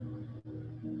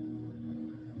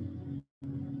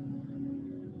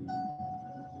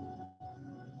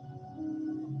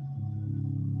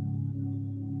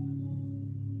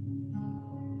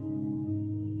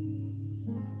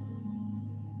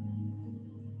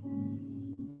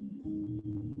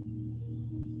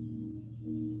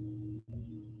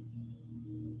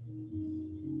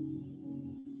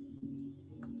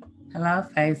Hello,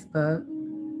 Facebook,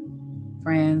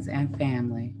 friends, and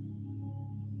family.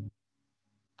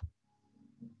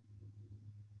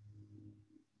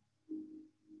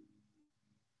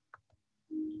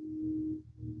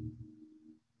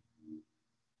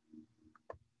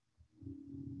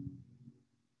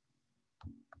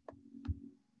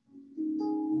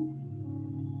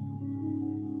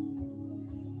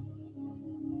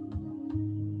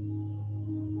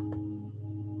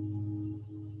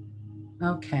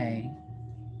 Okay,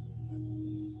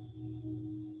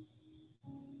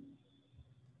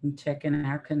 I'm checking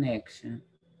our connection.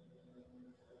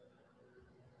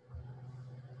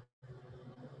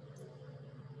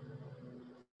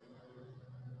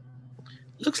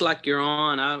 Looks like you're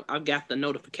on. I've got the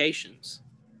notifications.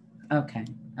 Okay,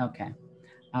 okay,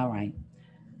 all right.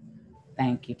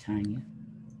 Thank you, Tanya.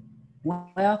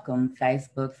 Welcome,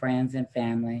 Facebook friends and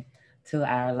family, to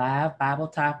our live Bible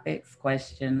topics,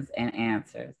 questions, and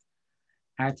answers.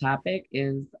 Our topic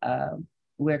is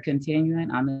we're continuing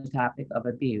on the topic of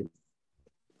abuse.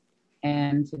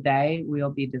 And today we'll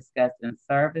be discussing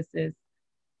services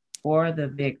for the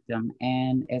victim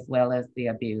and as well as the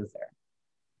abuser.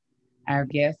 Our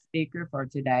guest speaker for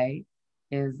today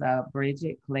is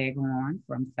Bridget Cleghorn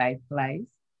from Safe Place.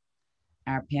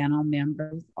 Our panel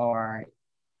members are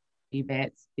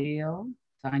Yvette Steele,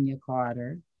 Tanya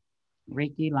Carter,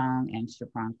 Ricky Long, and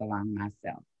Shapronka Long,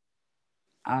 myself.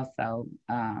 Also,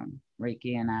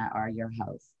 Ricky and I are your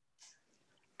hosts.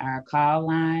 Our call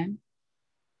line,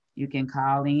 you can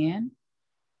call in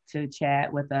to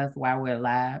chat with us while we're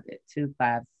live at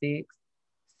 256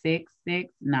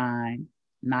 669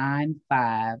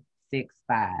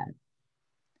 9565.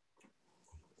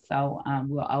 So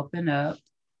we'll open up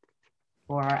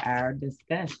for our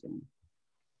discussion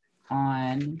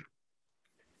on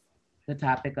the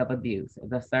topic of abuse,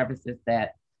 the services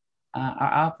that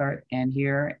are offered. And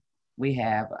here we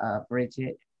have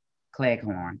Bridget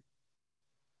Cleghorn.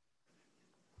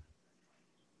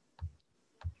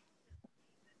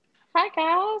 Hi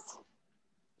guys.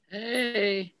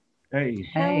 Hey, Hey.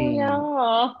 How are Hey,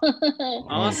 y'all?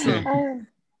 awesome, Oh,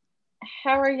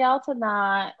 how are y'all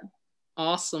tonight?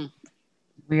 awesome.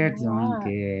 we're All doing right.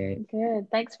 good.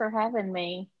 Good. Thanks for having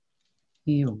me.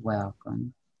 You're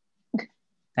welcome.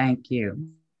 Thank you.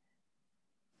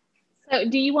 So,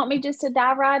 do you want me just to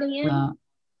dive right in? Uh,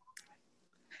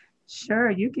 sure,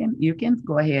 you can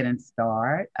go ahead and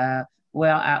start.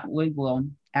 Well, we will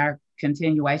our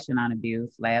continuation on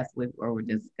abuse. Last week we were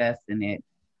discussing it.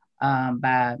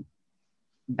 By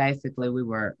basically we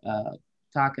were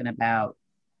talking about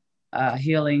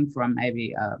healing from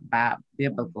maybe a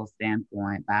biblical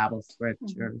standpoint, Bible Mm-hmm.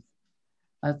 scriptures.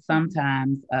 Mm-hmm.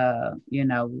 Sometimes,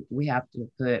 we have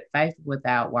to put faith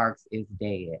without works is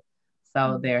dead. So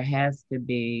Mm-hmm. there has to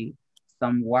be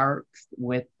some works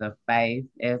with the faith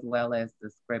as well as the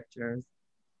scriptures.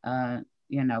 Uh,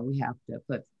 we have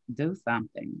to do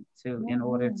something to in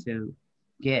order Mm-hmm. to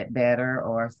get better,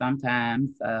 or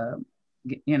sometimes,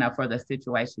 for the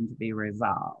situation to be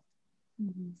resolved.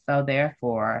 Mm-hmm. So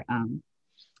therefore,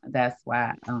 that's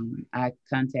why I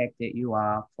contacted you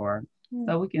all for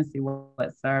so we can see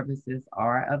what services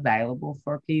are available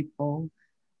for people.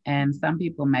 And some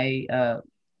people maybe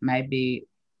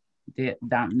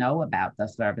don't know about the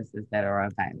services that are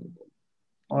available.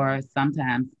 Or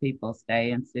sometimes people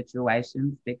stay in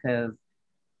situations because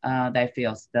they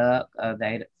feel stuck,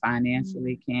 they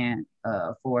financially can't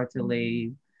afford to Mm-hmm.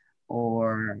 leave,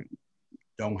 or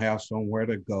Don't have somewhere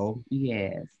to go.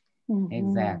 yes, Mm-hmm.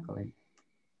 exactly.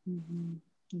 Mm-hmm.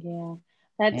 Yeah,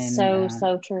 that's And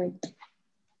so true.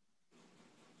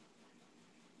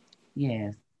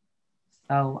 yes,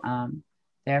 so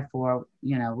therefore,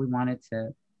 we wanted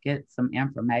to get some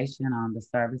information on the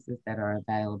services that are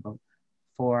available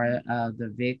for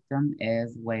the victim,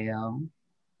 as well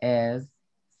as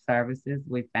services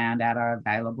we found out are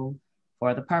available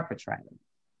for the perpetrator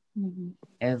Mm-hmm.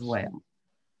 as well.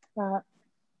 Right.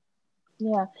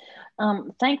 Yeah.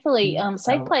 Thankfully, safe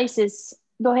So, places.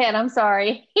 Go ahead. I'm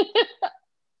sorry.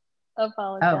 oh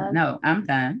Apologize. no, I'm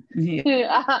done.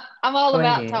 Yeah, I'm all go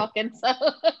about ahead. talking, so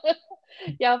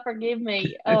y'all forgive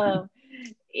me.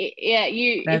 Yeah,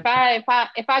 you. If That's I if I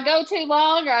if I go too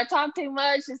long or I talk too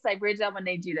much, just say, Bridget, I'm gonna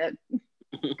need you to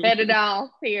cut it off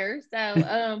here. So,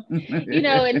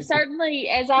 and certainly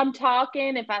as I'm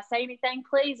talking, if I say anything,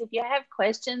 please, if you have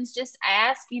questions, just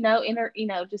ask.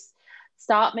 Just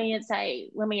stop me and say,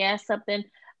 let me ask something.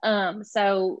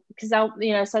 So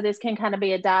because so this can kind of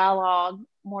be a dialogue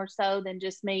more so than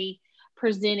just me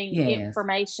presenting yes,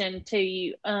 information to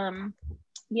you.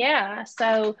 Yeah,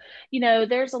 so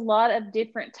there's a lot of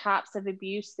different types of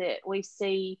abuse that we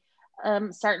see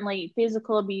certainly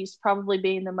physical abuse probably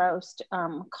being the most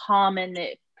common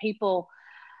that people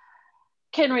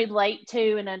can relate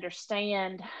to and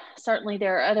understand. Certainly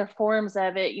there are other forms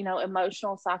of it,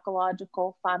 emotional,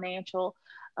 psychological, financial,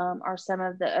 are some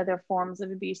of the other forms of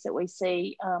abuse that we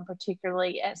see,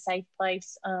 particularly at Safe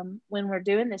Place when we're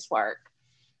doing this work.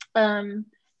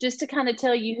 Just to kind of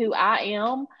tell you who I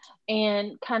am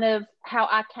and kind of how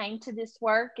I came to this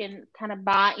work and kind of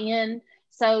buy in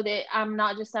so that I'm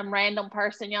not just some random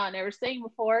person y'all never seen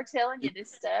before telling you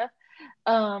this stuff.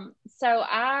 So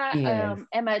I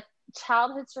am a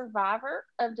childhood survivor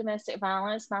of domestic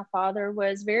violence. My father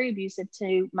was very abusive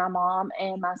to my mom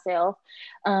and myself.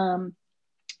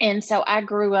 And so I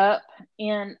grew up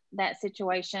in that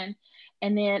situation.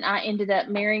 And then I ended up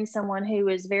marrying someone who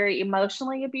was very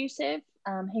emotionally abusive.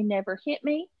 He never hit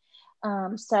me.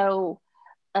 So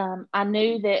I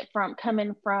knew that from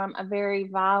coming from a very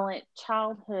violent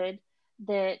childhood,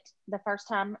 that the first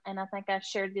time, and I think I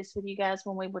shared this with you guys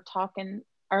when we were talking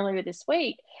earlier this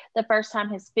week, the first time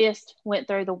his fist went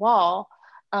through the wall,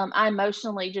 I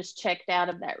emotionally just checked out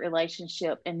of that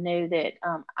relationship and knew that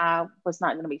I was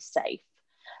not going to be safe.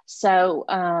 So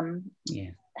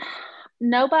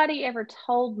nobody ever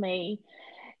told me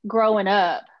growing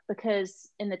up, because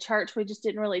in the church we just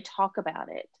didn't really talk about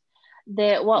it,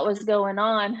 that what was going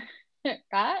on,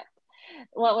 right?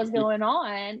 What was going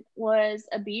on was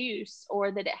abuse,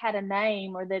 or that it had a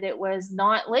name, or that it was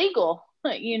not legal,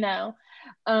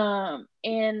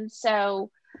 and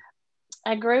so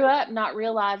I grew up not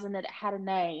realizing that it had a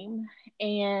name.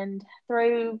 And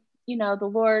through, the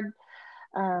Lord,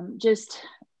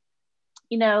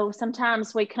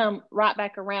 sometimes we come right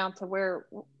back around to where,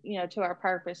 to our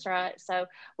purpose, right? So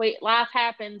life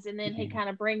happens, and then he kind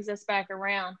of brings us back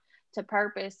around to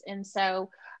purpose. And so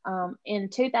in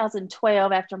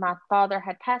 2012, after my father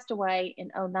had passed away in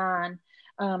 2009,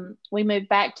 we moved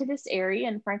back to this area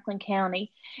in Franklin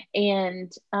County.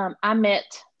 And I met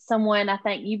someone, I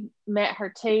think you met her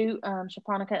too,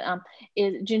 Shapronica,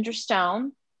 is Ginger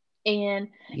Stone. And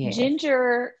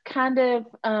Ginger kind of,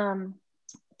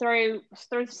 through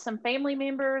some family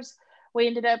members, we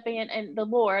ended up being, and the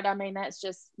Lord, I mean, that's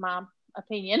just my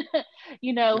opinion,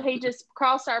 he just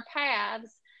crossed our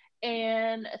paths.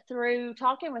 And through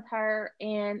talking with her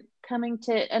and coming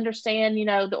to understand,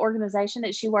 the organization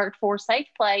that she worked for, Safe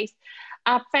Place,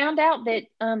 I found out that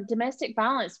domestic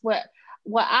violence, what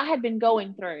I had been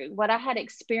going through, what I had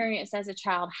experienced as a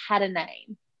child, had a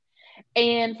name.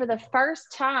 And for the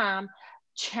first time,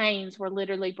 chains were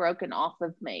literally broken off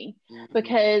of me,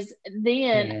 because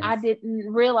then I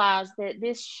didn't realize that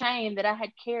this shame that I had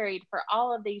carried for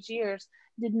all of these years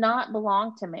did not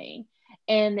belong to me,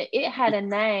 and it had a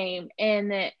name,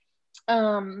 and that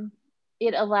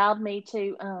it allowed me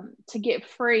to get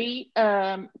free,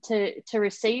 to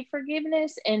receive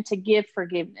forgiveness and to give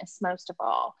forgiveness, most of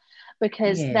all,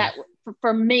 because that,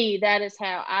 for me, that is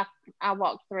how I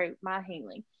walk through my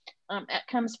healing. That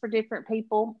comes for different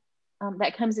people.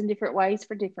 That comes in different ways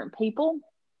for different people.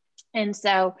 And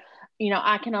so,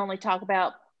 I can only talk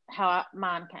about how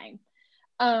mine came.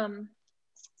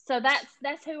 So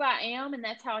that's who I am, and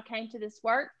that's how I came to this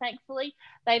work. Thankfully,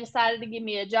 they decided to give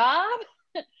me a job,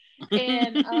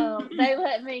 and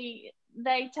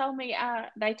they taught me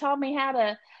how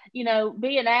to,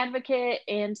 be an advocate.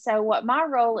 And so what my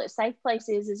role at Safe Place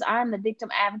is I'm the victim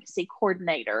advocacy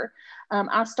coordinator.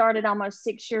 I started almost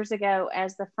 6 years ago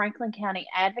as the Franklin County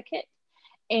advocate.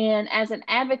 And as an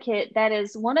advocate, that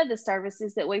is one of the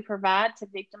services that we provide to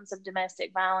victims of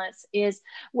domestic violence, is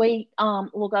we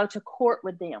will go to court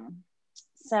with them.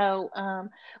 So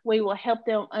we will help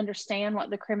them understand what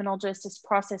the criminal justice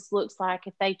process looks like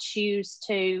if they choose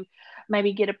to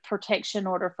maybe get a protection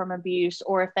order from abuse,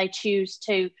 or if they choose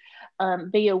to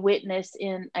be a witness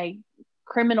in a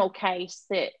criminal case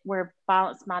where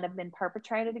violence might have been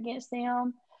perpetrated against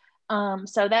them.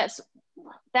 So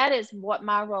that is what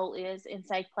my role is in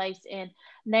Safe Place. And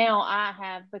now I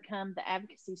have become the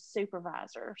advocacy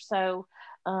supervisor. So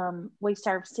we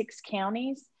serve 6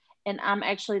 counties, and I'm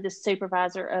actually the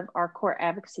supervisor of our court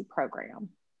advocacy program.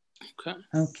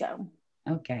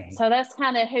 So that's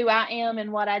kind of who I am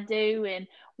and what I do and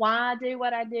why I do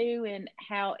what I do, and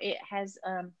how it has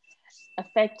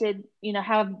affected,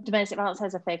 how domestic violence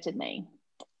has affected me.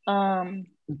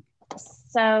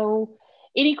 So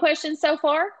any questions so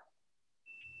far?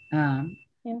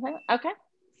 Okay.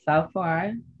 So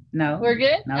far, no. We're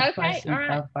good? No questions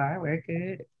so far. We're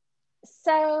good.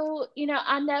 So,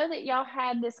 I know that y'all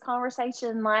had this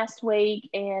conversation last week,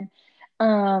 and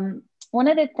one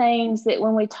of the things that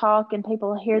when we talk and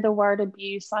people hear the word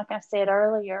abuse, like I said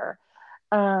earlier,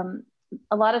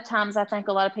 a lot of times I think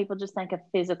a lot of people just think of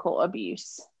physical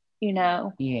abuse, you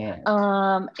know, Yeah.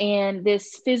 and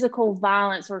this physical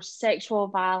violence or sexual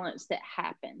violence that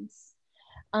happens.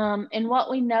 And what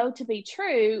we know to be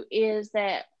true is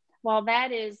that while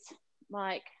that is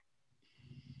like,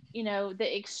 you know,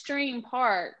 the extreme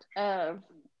part of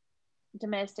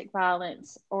domestic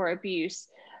violence or abuse,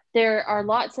 there are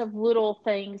lots of little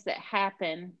things that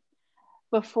happen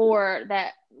before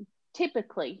that,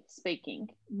 typically speaking,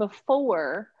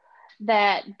 before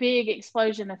that big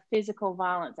explosion of physical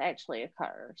violence actually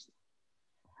occurs.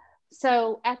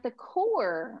 So at the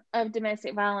core of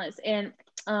domestic violence, and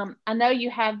I know you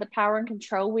have the power and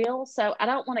control wheel, so I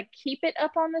don't want to keep it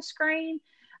up on the screen.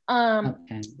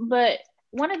 Okay. But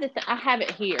one of the I have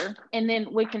it here, and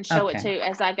then we can show it Okay. too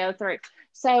as I go through.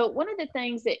 So one of the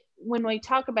things that when we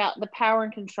talk about the power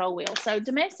and control wheel, so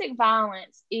domestic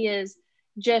violence is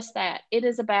just that. It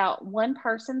is about one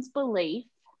person's belief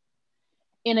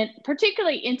in a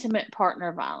particularly intimate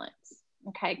partner violence.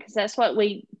 Okay, because that's what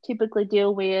we typically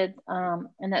deal with,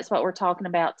 and that's what we're talking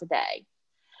about today.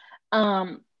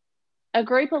 A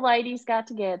group of ladies got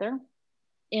together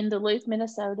in Duluth,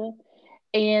 Minnesota,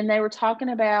 and they were talking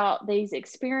about these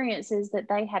experiences that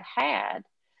they had had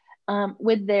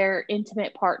with their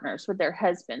intimate partners, with their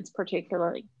husbands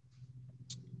particularly.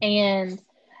 And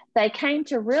they came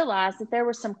to realize that there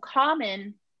were some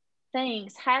common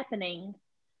things happening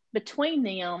between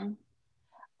them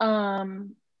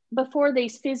before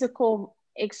these physical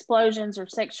explosions or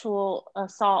sexual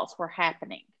assaults were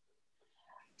happening.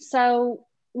 So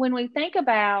when we think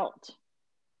about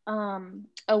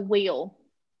a wheel,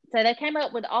 so they came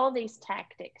up with all these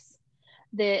tactics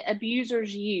that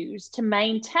abusers use to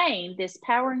maintain this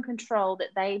power and control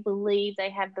that they believe they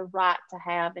have the right to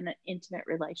have in an intimate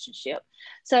relationship.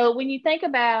 So when you think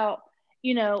about,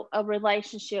 you know, a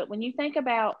relationship, when you think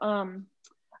about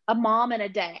a mom and a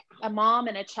dad, a mom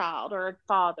and a child, or a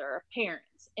father, or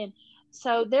parents, and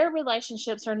so their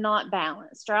relationships are not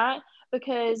balanced, right?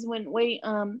 Because when we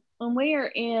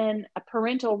are in a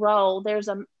parental role, there's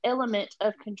an element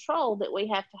of control that we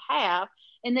have to have,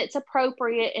 and it's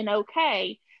appropriate and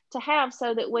okay to have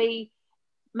so that we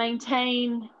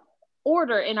maintain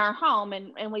order in our home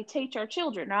and we teach our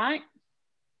children, right?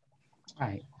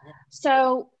 Right.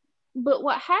 So, but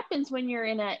what happens when you're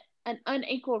in an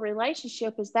unequal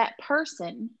relationship is that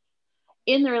person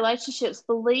in the relationships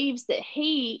believes that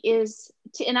he is,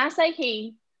 and I say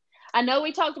he, I know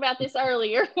we talked about this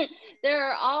earlier. There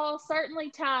are all certainly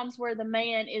times where the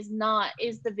man is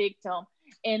the victim,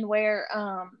 and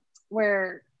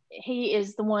where he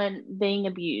is the one being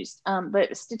abused.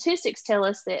 But statistics tell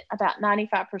us that about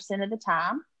 95% of the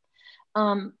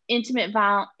time, intimate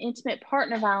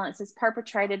partner violence is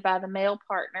perpetrated by the male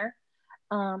partner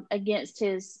against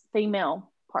his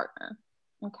female partner.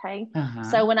 Okay.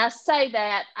 So when I say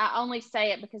that, I only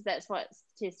say it because that's what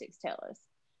statistics tell us.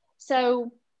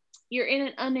 So you're in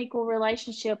an unequal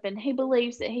relationship, and he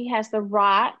believes that he has the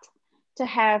right to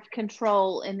have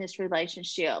control in this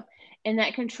relationship, and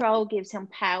that control gives him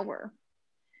power.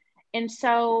 And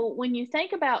so when you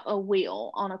think about a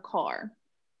wheel on a car,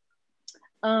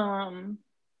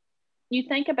 you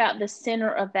think about the center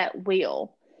of that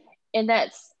wheel, and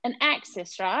that's an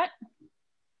axis, right?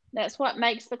 That's what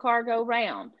makes the car go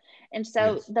round. And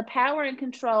so Yes. the power and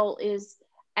control is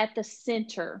at the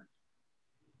center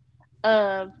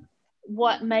of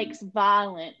what makes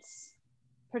violence,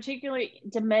 particularly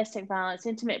domestic violence,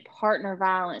 intimate partner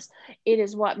violence. It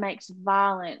is what makes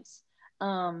violence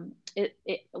it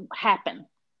happen.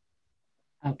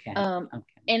 Okay.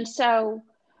 And so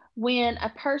when a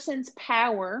person's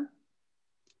power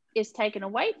is taken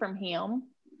away from him,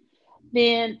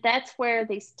 then that's where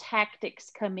these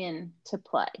tactics come in to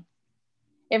play.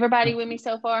 Everybody with me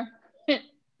so far? Yes.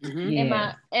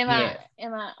 Am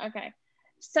I okay?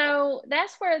 So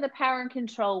that's where the power and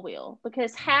control wheel,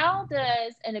 because how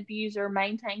does an abuser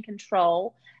maintain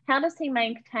control? How does he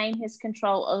maintain his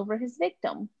control over his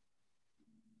victim?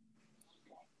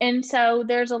 And so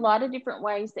there's a lot of different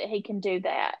ways that he can do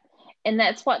that. And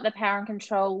that's what the power and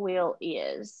control wheel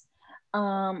is.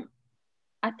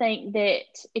 I think that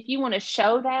if you want to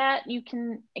show that, you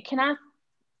can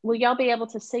will y'all be able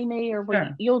to see me, or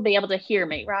Sure. you'll be able to hear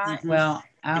me, right? Well,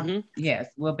 yes,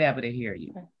 we'll be able to hear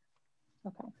you.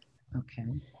 Okay.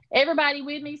 Everybody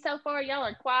with me so far? Y'all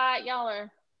are quiet. Y'all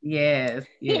are. Yes.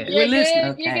 We're listening.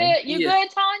 Okay. You good,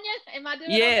 Tanya? Am I doing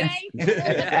okay?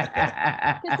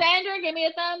 Yes. Cassandra, give me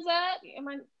a thumbs up.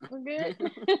 We're good?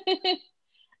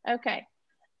 Okay.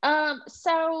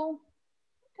 So,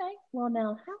 okay. Well,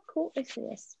 now, how cool is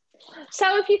this?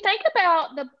 So if you think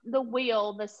about the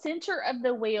wheel, the center of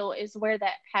the wheel is where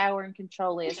that power and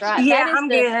control is, right? Yeah, That is I'm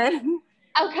good.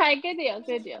 Okay, good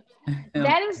deal.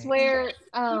 That is where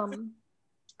so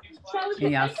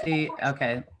Can y'all see?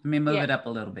 Okay, let me move Yeah. it up a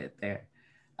little bit there.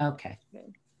 Okay.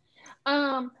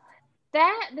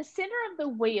 That the center of the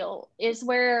wheel is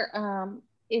where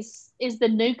is the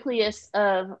nucleus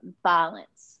of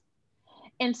violence.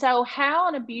 And so how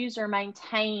an abuser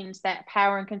maintains that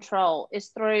power and control is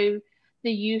through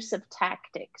the use of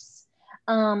tactics,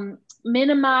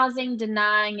 minimizing,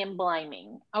 denying, and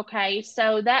blaming. Okay,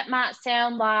 so that might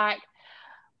sound like,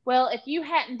 well, if you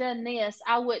hadn't done this,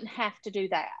 I wouldn't have to do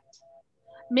that.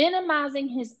 Minimizing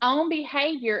his own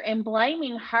behavior and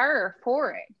blaming her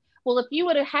for it. Well, if you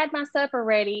would have had my supper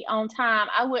ready on time,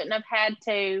 I wouldn't have had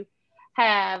to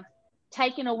have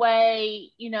taken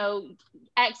away,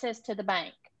 access to the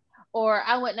bank, or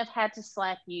I wouldn't have had to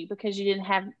slap you because you didn't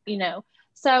have,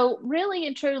 So really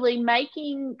and truly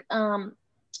making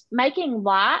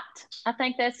light, I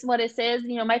think that's what it says,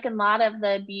 making light of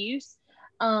the abuse,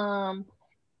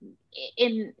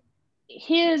 in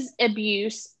his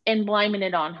abuse and blaming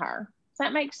it on her. Does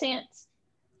that make sense?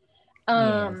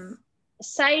 Yes.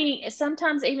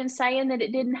 Sometimes even saying that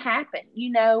it didn't happen,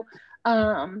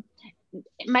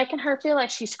 making her feel like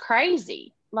she's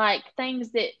crazy, like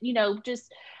things that,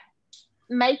 just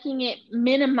making it,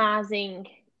 minimizing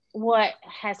what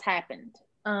has happened,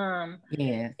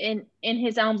 Yes. in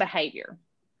his own behavior,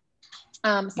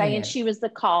 saying Yes. she was the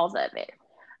cause of it.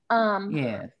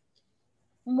 Yes.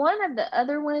 One of the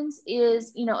other ones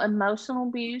is, emotional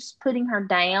abuse, putting her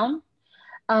down,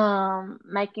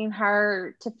 making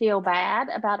her to feel bad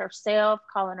about herself,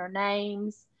 calling her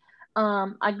names.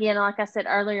 Again, like I said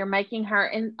earlier, making her,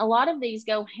 and a lot of these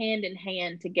go hand in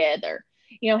hand together.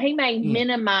 He may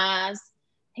minimize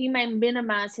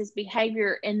his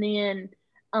behavior and then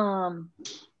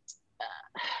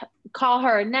call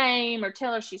her a name or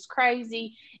tell her she's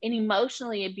crazy and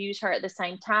emotionally abuse her at the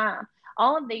same time.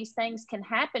 All of these things can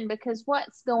happen because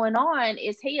what's going on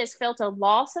is he has felt a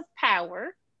loss of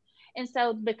power. And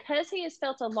so because he has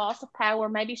felt a loss of power,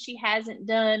 maybe she hasn't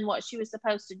done what she was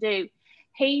supposed to do.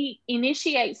 He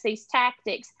initiates these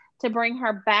tactics to bring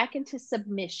her back into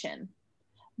submission,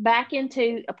 back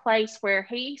into a place where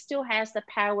he still has the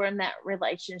power in that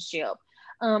relationship.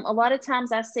 A lot of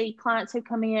times I see clients who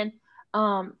come in,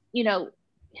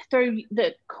 through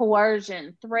the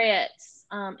coercion, threats,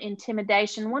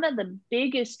 intimidation. One of the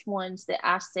biggest ones that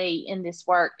I see in this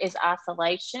work is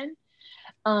isolation,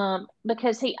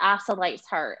 because he isolates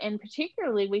her. And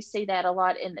particularly we see that a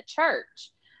lot in the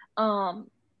church,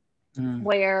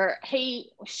 where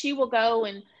she will go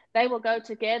and they will go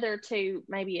together to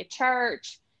maybe a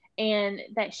church, and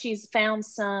that she's found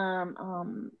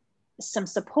some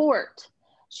support.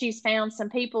 She's found some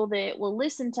people that will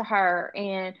listen to her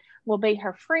and will be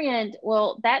her friend.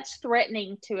 Well, that's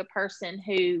threatening to a person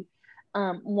who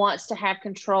wants to have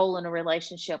control in a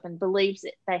relationship and believes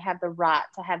that they have the right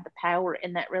to have the power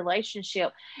in that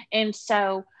relationship. And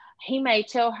so he may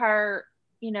tell her,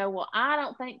 well, I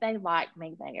don't think they like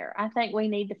me there. I think we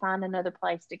need to find another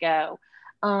place to go.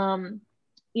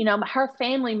 Her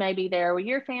family may be there. Well,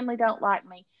 your family don't like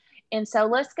me. And so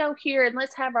let's go here and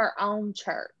let's have our own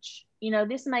church.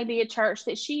 This may be a church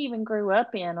that she even grew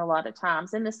up in a lot of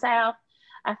times. In the South,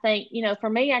 I think, for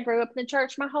me, I grew up in the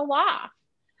church my whole life.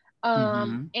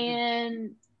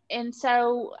 And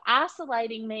so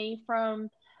isolating me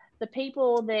from the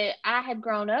people that I had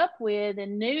grown up with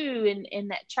and knew in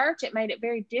that church, it made it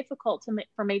very difficult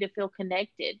for me to feel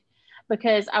connected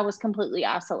because I was completely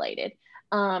isolated.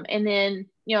 And then,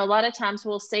 a lot of times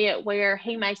we'll see it where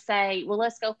he may say, well,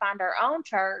 let's go find our own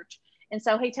church. And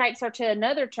so he takes her to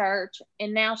another church,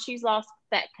 and now she's lost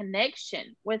that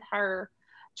connection with her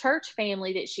church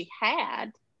family that she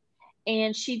had.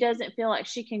 And she doesn't feel like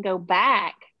she can go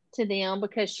back to them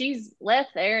because she's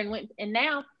left there and went, and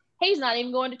now he's not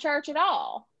even going to church at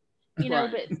all, Right.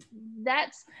 But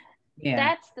that's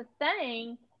the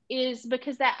thing, is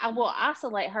because that I will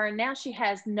isolate her, and now she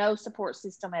has no support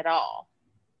system at all.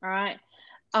 All right.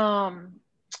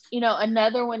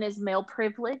 Another one is male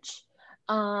privilege.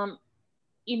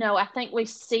 I think we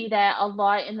see that a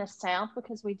lot in the South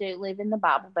because we do live in the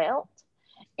Bible Belt.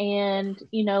 And,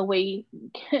 we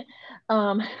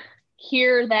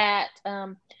hear that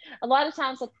a lot of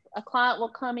times a client will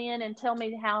come in and tell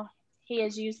me how he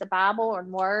has used the Bible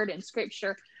and word and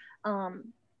scripture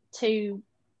to,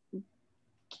 and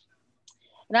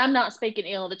I'm not speaking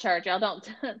ill of the church. Y'all don't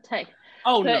take.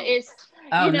 Oh, but no. it's,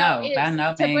 no, it's by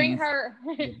no to bring means. her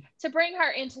to bring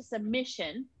her into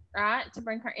submission, right? To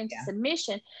bring her into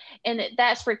submission, and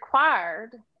that's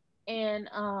required. And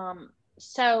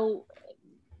so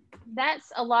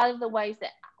that's a lot of the ways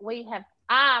that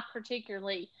I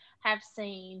particularly have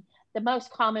seen the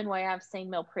most common way I've seen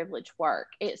male privilege work.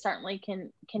 It certainly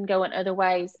can go in other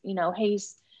ways. You know,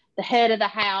 he's the head of the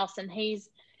house, and he's,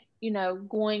 you know,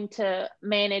 going to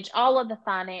manage all of the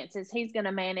finances. He's going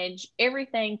to manage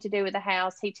everything to do with the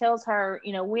house. He tells her,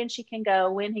 you know, when she can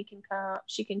go, when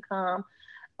she can come,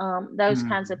 those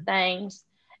kinds of things.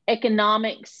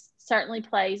 Economics certainly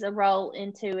plays a role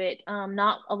into it.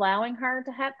 Not allowing her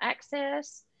to have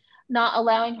access, not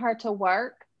allowing her to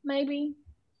work, maybe.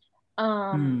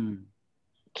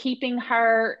 Keeping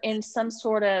her in some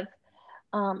sort of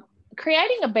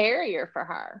creating a barrier for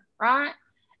her, right?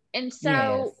 And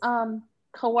so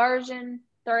coercion,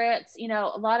 threats, you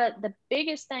know, a lot of the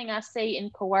biggest thing I see in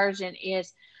coercion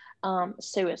is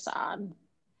suicide.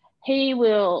 He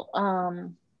will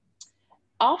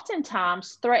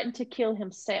oftentimes threaten to kill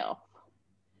himself,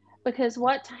 because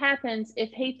what happens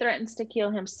if he threatens to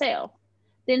kill himself?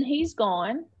 Then he's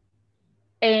gone,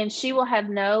 and she will have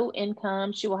no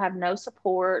income. She will have no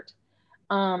support.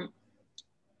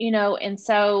 You know, and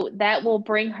so that will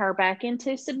bring her back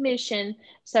into submission,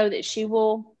 so that she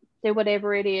will do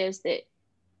whatever it is that,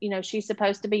 you know, she's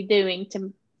supposed to be doing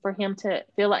for him to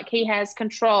feel like he has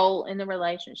control in the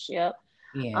relationship.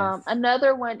 Yes.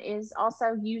 Another one is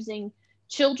also using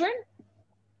children.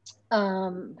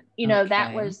 You know,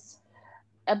 that was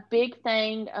a big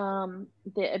thing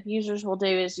that abusers will do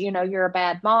is, you know, you're a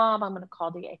bad mom, I'm going to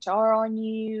call the HR on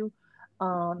you.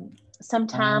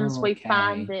 Sometimes we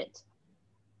find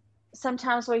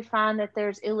that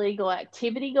there's illegal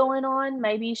activity going on.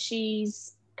 Maybe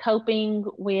she's coping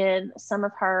with some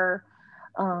of her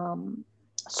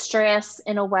stress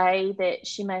in a way that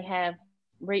she may have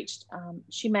reached.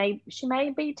 She may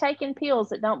be taking pills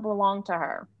that don't belong to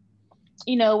her.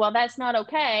 You know, while that's not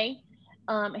okay,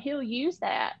 he'll use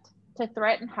that to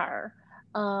threaten her,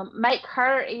 make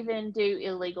her even do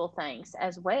illegal things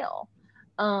as well.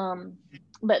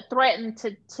 But threaten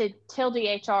to tell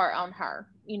DHR on her,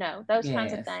 you know, those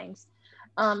kinds of things,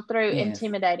 through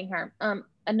intimidating her.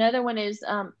 Another one is,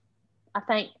 I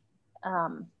think,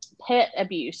 pet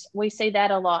abuse. We see that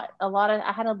a lot.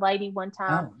 I had a lady one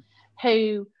time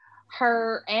who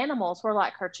her animals were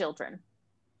like her children.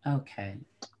 Okay.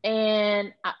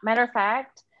 And matter of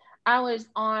fact, I was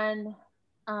in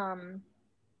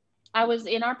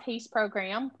our PEACE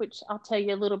program, which I'll tell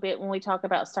you a little bit when we talk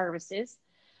about services.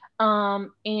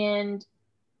 And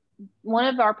one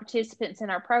of our participants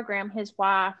in our program, his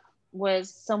wife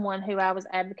was someone who I was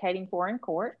advocating for in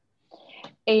court.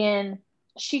 And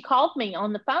she called me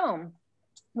on the phone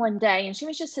one day, and she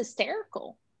was just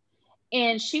hysterical.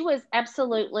 And she was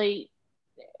absolutely,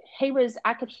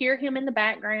 I could hear him in the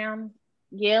background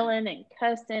yelling and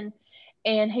cussing,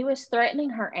 and he was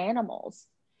threatening her animals.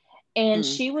 And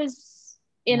she was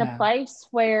in a place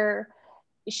where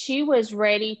she was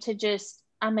ready to just,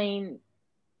 I mean,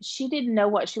 she didn't know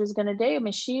what she was going to do. I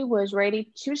mean, she was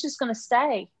ready. She was just going to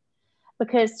stay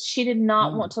because she did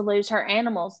not want to lose her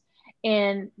animals.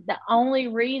 And the only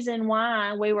reason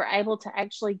why we were able to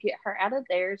actually get her out of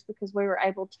there is because we were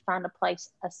able to find a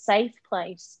safe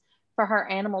place for her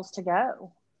animals to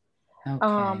go. Okay.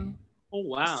 Oh,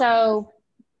 wow. So,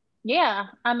 yeah,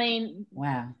 I mean,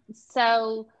 wow.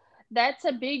 So that's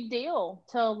a big deal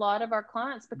to a lot of our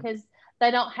clients because they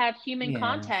don't have human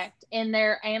contact, and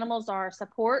their animals are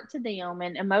support to them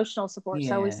and emotional support.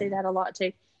 So we see that a lot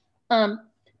too.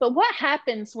 But what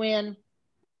happens when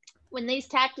these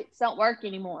tactics don't work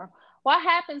anymore? What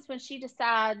happens when she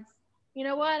decides, you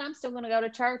know what, I'm still going to go to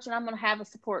church and I'm going to have a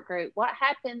support group? What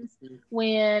happens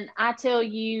when I tell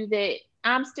you that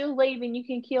I'm still leaving, you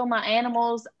can kill my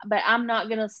animals, but I'm not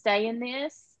going to stay in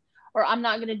this, or I'm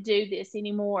not going to do this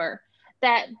anymore?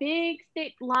 That big,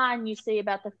 thick line you see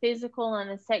about the physical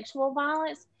and the sexual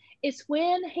violence, it's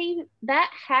when that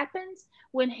happens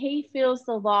when he feels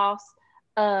the loss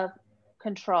of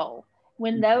control.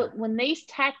 When these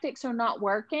tactics are not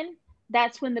working,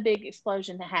 that's when the big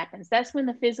explosion happens. That's when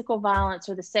the physical violence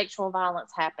or the sexual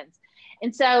violence happens.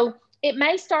 And so it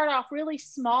may start off really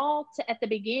small at the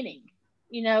beginning.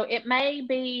 You know, it may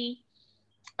be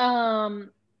that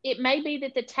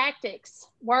the tactics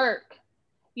work,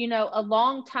 you know, a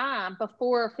long time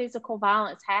before physical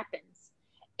violence happens.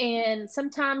 And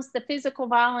sometimes the physical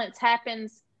violence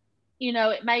happens, you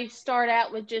know, it may start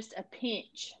out with just a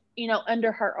pinch, you know,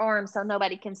 under her arm so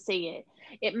nobody can see it.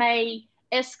 It may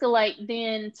escalate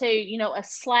then to, you know, a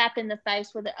slap in the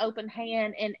face with an open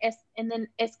hand, and then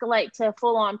escalate to a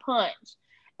full-on punch.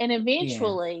 And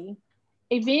eventually,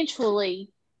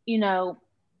 you know,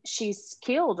 she's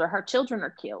killed or her children are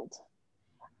killed.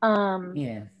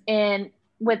 Yes. And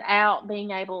without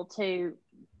being able to,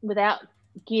 without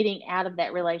getting out of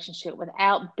that relationship,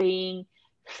 without being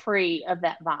free of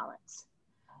that violence.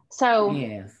 So,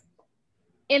 Yes.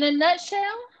 in a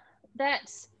nutshell,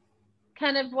 that's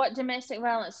kind of what domestic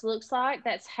violence looks like.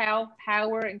 That's how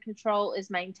power and control is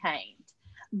maintained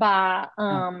by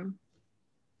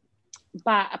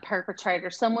a perpetrator,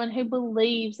 someone who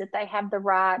believes that they have the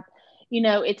right.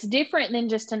 It's different than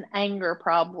just an anger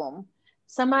problem.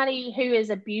 Somebody who is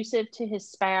abusive to his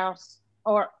spouse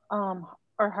or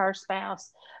her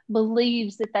spouse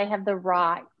believes that they have the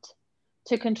right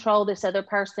to control this other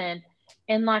person.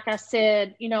 And like I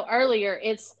said, earlier,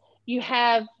 it's you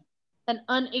have an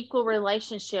unequal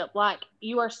relationship, like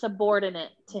you are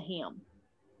subordinate to him.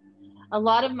 A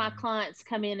lot of my clients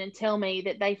come in and tell me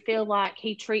that they feel like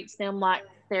he treats them like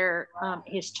they're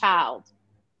his child,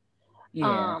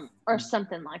 Yes. or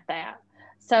something like that.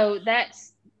 So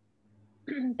that's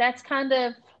kind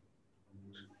of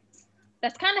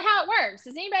how it works.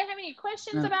 Does anybody have any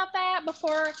questions about that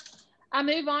before I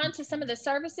move on to some of the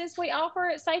services we offer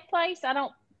at Safe Place? I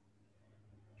don't.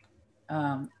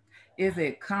 Is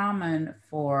it common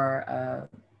for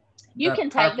you can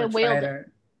take the wheel down.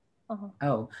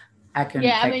 Oh, I can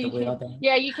take the wheel down.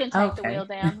 Yeah, you can take the wheel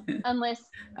down, unless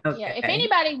yeah. If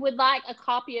anybody would like a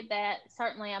copy of that,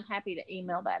 certainly I'm happy to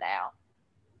email that out.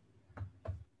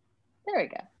 There we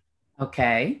go.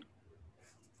 Okay.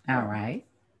 All right.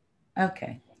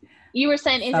 Okay. You were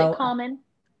saying, is it common?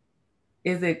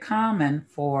 Is it common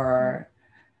for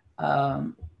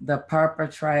the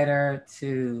perpetrator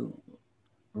to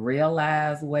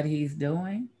realize what he's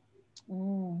doing?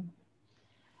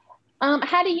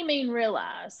 How do you mean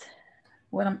realize?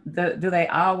 Well, do they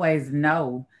always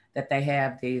know that they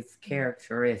have these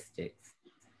characteristics?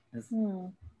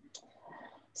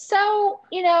 So,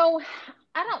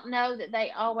 I don't know that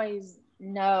they always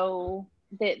know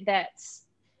that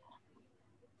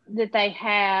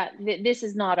this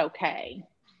is not okay.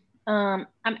 I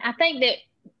think that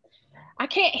I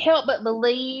can't help but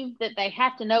believe that they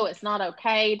have to know it's not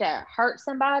okay to hurt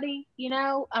somebody,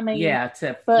 I mean,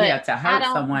 to hurt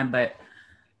someone, but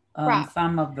right.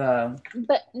 Some of the.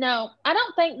 But no, I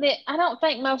don't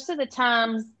think most of the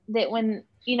times that when,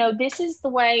 this is the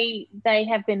way they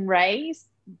have been raised,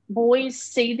 boys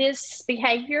see this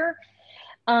behavior.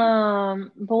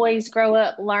 Boys grow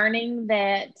up learning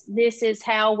that this is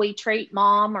how we treat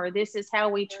mom, or this is how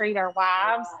we treat our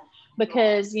wives,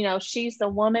 because, she's the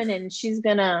woman and she's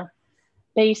going to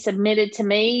be submitted to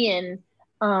me.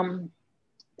 And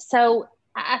so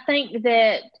I think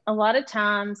that a lot of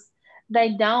times they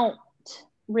don't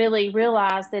really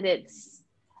realize that it's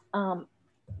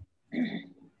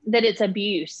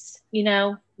abuse,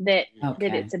 that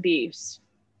it's abuse.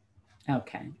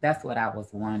 Okay. That's what I was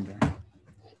wondering.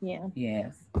 Yeah.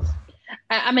 Yes.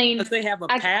 I mean, because they have a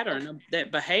pattern of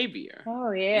that behavior.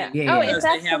 Oh yeah. Yeah. Oh, it's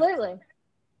absolutely.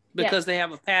 Because they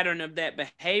have a pattern of that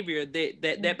behavior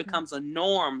that becomes a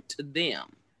norm to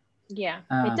them. Yeah,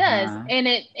 it does, and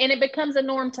it becomes a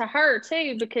norm to her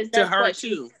too, because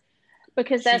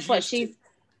that's what she's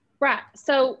right.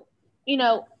 So,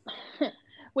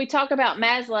 we talk about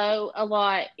Maslow a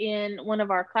lot in one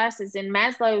of our classes, and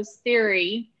Maslow's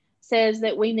theory says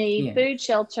that we need food,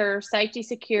 shelter, safety,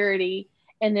 security,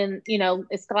 and then,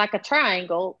 it's like a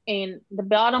triangle, and the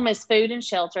bottom is food and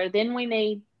shelter. Then we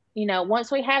need,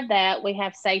 once we have that, we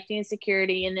have safety and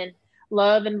security, and then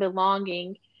love and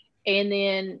belonging. And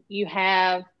then you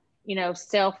have,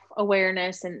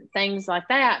 self-awareness and things like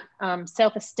that,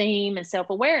 self-esteem and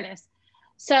self-awareness.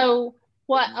 So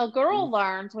what a girl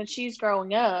learns when she's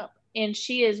growing up and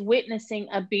she is witnessing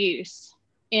abuse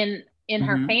in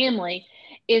her family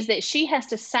is that she has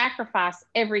to sacrifice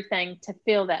everything to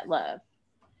feel that love.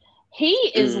 He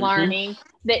is learning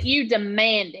that you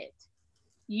demand it.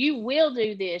 You will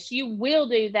do this. You will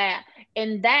do that.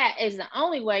 And that is the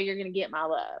only way you're going to get my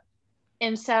love.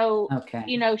 And so,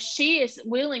 she is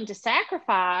willing to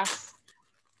sacrifice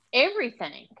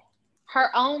everything, her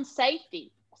own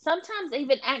safety, sometimes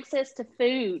even access to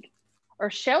food or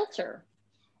shelter,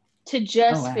 to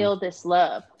just feel this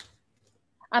love.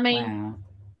 I mean,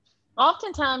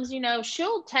 oftentimes,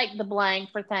 she'll take the blame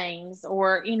for things,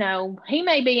 or, he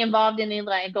may be involved in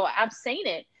illegal. I've seen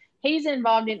it. He's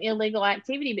involved in illegal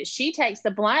activity, but she takes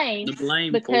the blame. For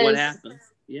what happens.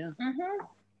 Yeah.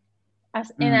 I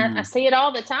see it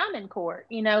all the time in court,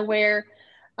 where,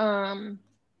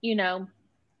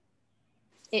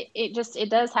 it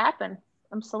does happen.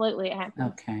 Absolutely. It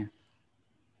happens.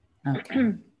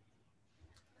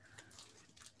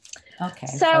 Okay.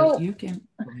 So you can.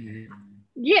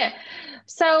 Yeah.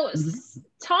 So Mhm.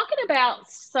 talking about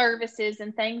services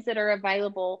and things that are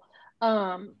available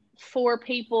for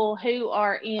people who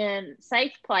are in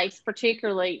safe place,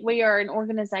 particularly, we are an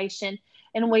organization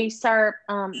and we serve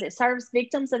that serves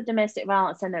victims of domestic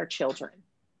violence and their children.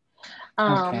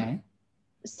 Okay.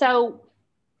 So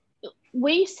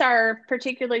we serve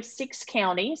particularly 6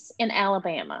 counties in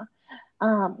Alabama.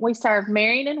 We serve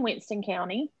Marion and Winston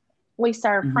County. We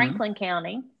serve Mhm. Franklin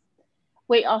County.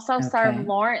 We also serve Okay.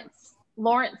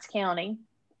 Lawrence County,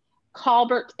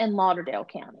 Colbert, and Lauderdale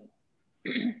County.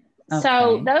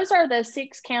 So Okay. those are the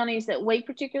 6 counties that we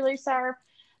particularly serve.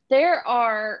 There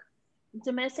are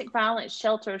domestic violence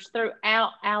shelters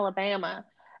throughout Alabama,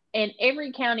 and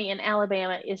every county in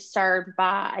Alabama is served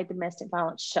by a domestic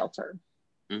violence shelter.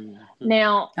 Mhm.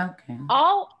 Now, Okay.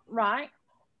 all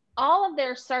of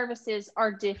their services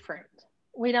are different.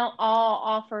 We don't all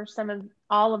offer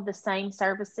all of the same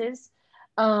services.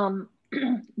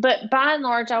 But by and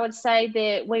large, I would say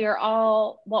that we are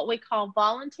all what we call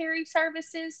voluntary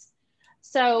services.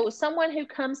 So someone who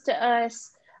comes to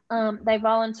us, they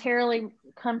voluntarily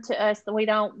come to us. They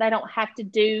don't have to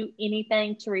do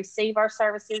anything to receive our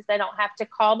services. They don't have to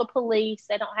call the police.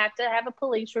 They don't have to have a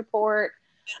police report.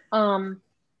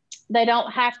 They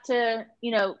don't have to,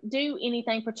 do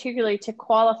anything particularly to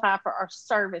qualify for our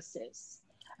services,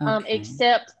 Okay.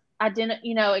 except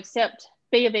except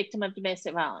be a victim of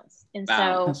domestic violence. And so,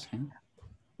 Violence. Okay.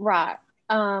 right,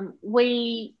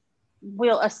 we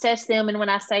will assess them. And when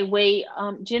I say we,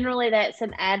 generally that's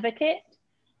an advocate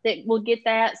that will get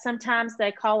that. Sometimes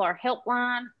they call our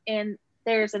helpline, and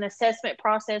there's an assessment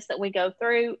process that we go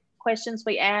through, questions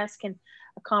we ask, and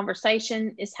a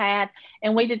conversation is had,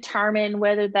 and we determine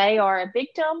whether they are a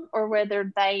victim or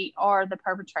whether they are the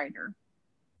perpetrator.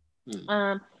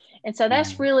 And so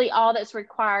that's Right. really all that's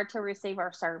required to receive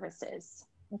our services.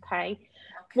 Okay.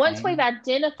 Once Okay. we've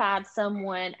identified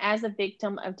someone as a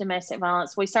victim of domestic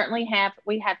violence, we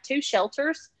have 2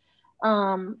 shelters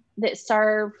that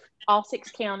serve all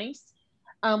 6 counties.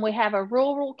 We have a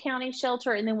rural county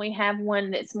shelter, and then we have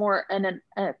one that's more in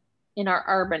our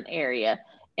urban area.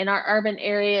 And our urban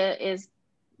area is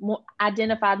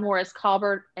identified more as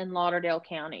Colbert and Lauderdale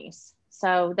counties.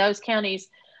 So those counties,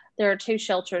 there are 2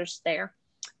 shelters there.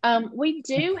 We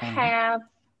do Okay.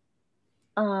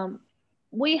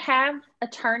 have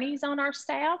attorneys on our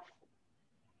staff.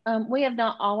 We have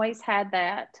not always had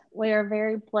that. We are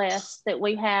very blessed that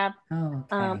we have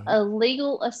Okay. a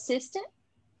legal assistant,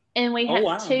 and we Oh, have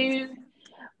wow. two.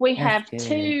 We That's have good.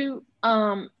 two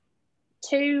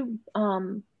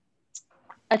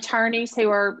attorneys who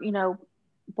are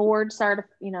board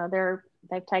certified.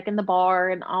 They've taken the bar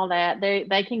and all that.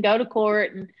 They can go to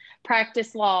court and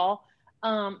practice law.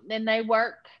 And they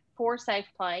work for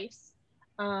Safe Place.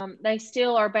 They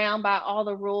still are bound by all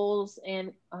the rules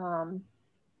and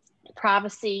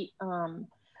privacy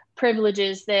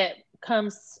privileges that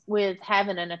comes with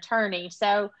having an attorney.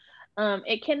 So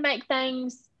it can make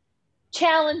things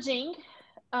challenging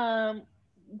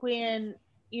when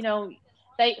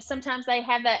sometimes they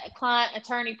have that client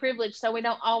attorney privilege, so we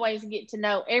don't always get to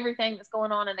know everything that's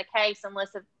going on in the case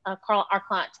unless our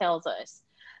client tells us.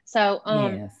 So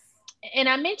Yes. and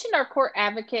I mentioned our court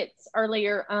advocates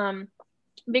earlier,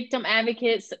 victim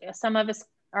advocates. Some of us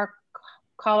are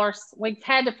we've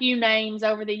had a few names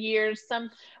over the years.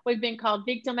 We've been called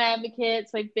victim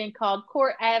advocates, we've been called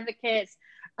court advocates,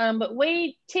 but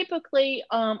we typically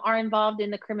are involved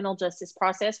in the criminal justice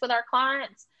process with our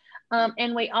clients.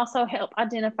 And we also help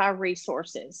identify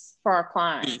resources for our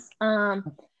clients.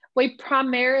 We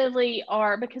primarily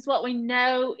are, because what we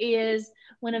know is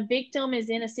when a victim is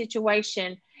in a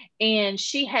situation and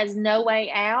she has no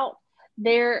way out,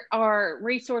 there are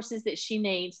resources that she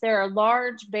needs. There are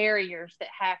large barriers that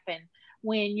happen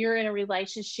when you're in a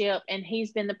relationship and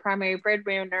he's been the primary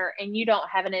breadwinner and you don't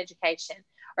have an education,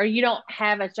 or you don't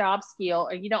have a job skill,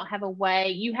 or you don't have a way.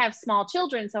 You have small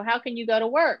children, so how can you go to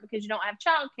work because you don't have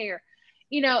childcare?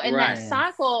 And Right. that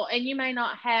cycle, and you may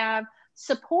not have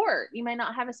support. You may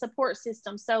not have a support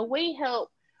system. So we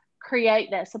help create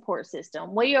that support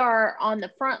system. We are on the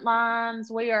front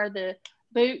lines. We are the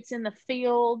boots in the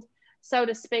field, so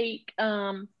to speak.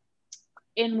 And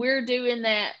we're doing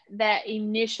that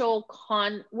initial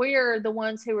we're the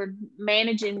ones who are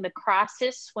managing the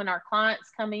crisis when our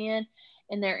clients come in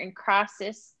and they're in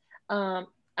crisis. Yes.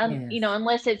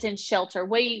 Unless it's in shelter.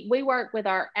 We work with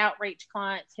our outreach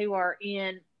clients who are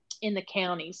in the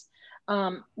counties.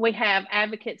 We have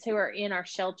advocates who are in our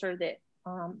shelter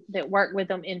that work with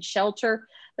them in shelter,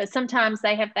 but sometimes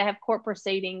they have to have court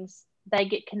proceedings. They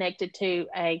get connected to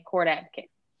a court advocate.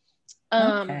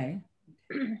 Okay.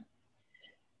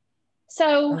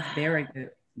 So,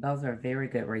 Those are very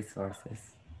good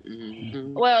resources.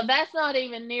 Mhm. well, that's not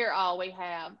even near all we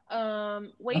have.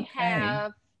 We Okay.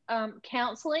 have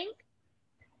counseling.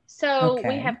 So we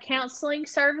Okay. have counseling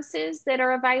services that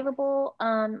are available.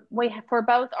 We have for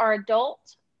both our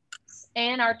adults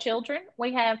and our children.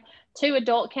 We have 2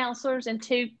 adult counselors and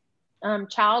 2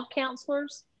 child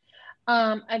counselors.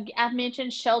 I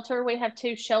mentioned shelter. We have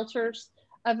 2 shelters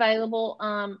available.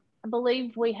 I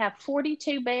believe we have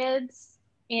 42 beds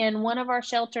in one of our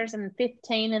shelters and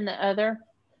 15 in the other.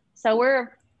 So we're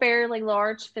a fairly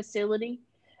large facility.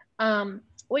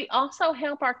 We also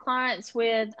help our clients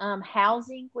with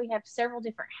housing. We have several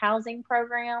different housing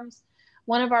programs.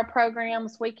 One of our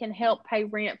programs, we can help pay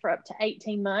rent for up to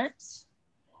 18 months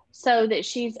so that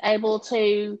she's able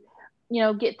to,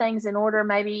 get things in order.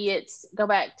 Maybe it's go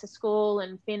back to school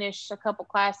and finish a couple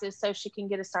classes so she can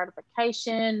get a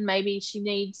certification. Maybe she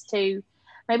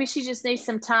just needs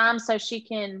some time so she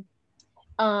can,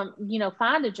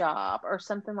 find a job or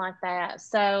something like that.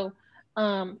 So,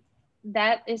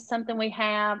 that is something we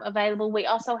have available. We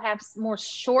also have more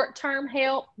short-term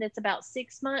help that's about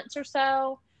 6 months or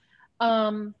so.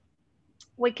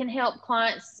 We can help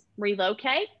clients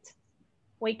relocate.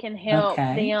 We can help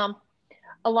them.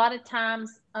 A lot of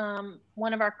times,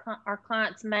 one of our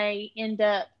clients may end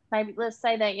up, maybe let's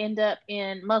say they end up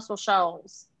in Muscle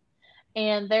Shoals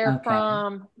and they're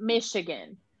from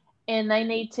Michigan and they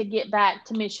need to get back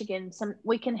to Michigan.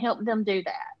 We can help them do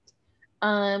that.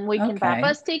 We can buy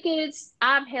bus tickets.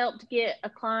 I've helped get a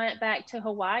client back to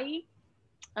Hawaii.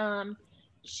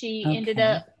 She ended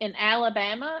up in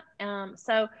Alabama.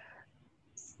 So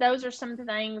those are some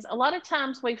things. A lot of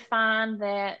times we find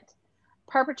that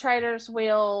perpetrators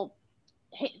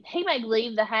he may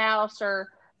leave the house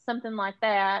or something like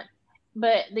that,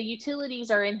 but the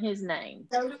utilities are in his name.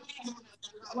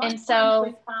 And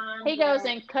so he goes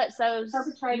and cuts those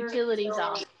utilities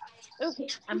off. Ooh,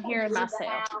 I'm hearing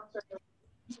myself.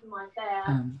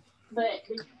 But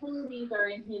the utilities are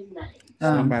in his name.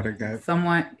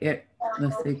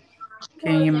 Let's see.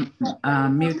 Can you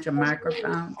mute your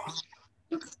microphone,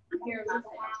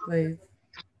 please?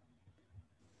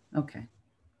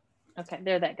 Okay,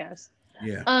 there that goes.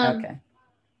 Yeah. Okay.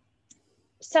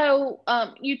 So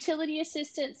utility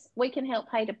assistance, we can help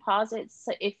pay deposits.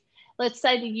 So if, let's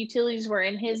say the utilities were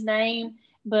in his name,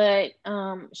 but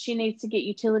she needs to get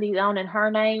utilities on in her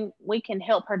name, we can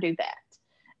help her do that.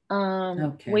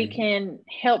 We can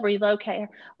help relocate her.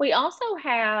 We also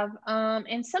have,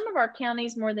 in some of our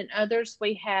counties more than others,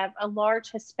 we have a large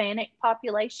Hispanic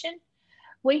population.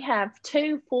 We have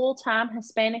 2 full-time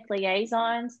Hispanic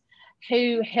liaisons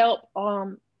who help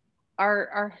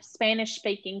our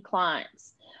Spanish-speaking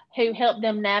clients, who help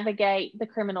them navigate the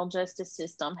criminal justice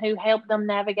system, who help them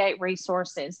navigate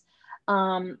resources.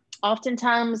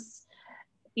 Oftentimes,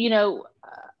 we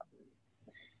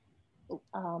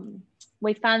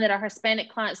find that our Hispanic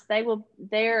clients, their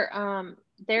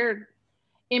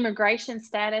immigration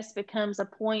status becomes a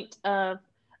point of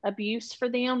abuse for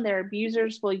them. Their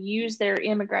abusers will use their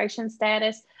immigration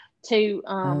status to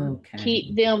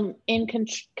keep them in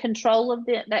control of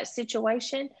that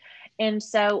situation. And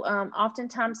so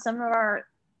oftentimes some of our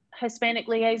Hispanic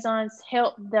liaisons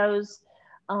help those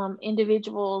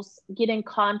individuals get in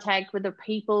contact with the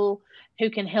people who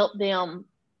can help them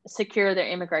secure their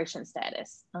immigration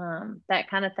status, that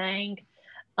kind of thing.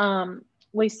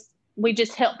 We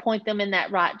just help point them in that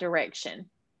right direction.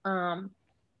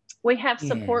 We have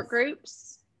support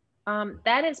groups.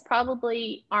 That is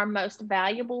probably our most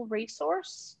valuable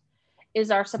resource,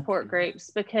 is our support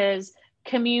groups, because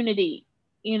community,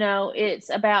 it's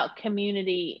about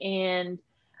community. And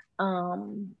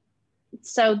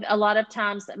so a lot of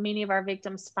times that many of our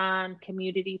victims find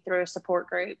community through a support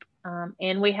group.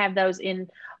 And we have those in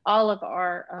all of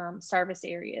our service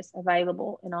areas,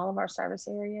 available in all of our service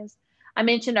areas. I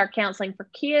mentioned our counseling for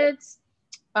kids.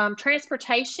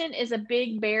 Transportation is a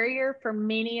big barrier for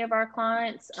many of our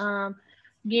clients,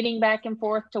 getting back and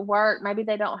forth to work. Maybe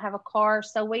they don't have a car.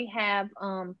 So we can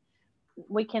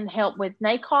help with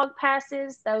NACOG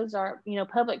passes. Those are,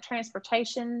 public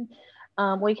transportation.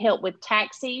 We help with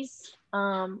taxis,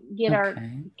 get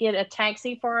a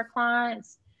taxi for our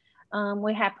clients.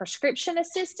 We have prescription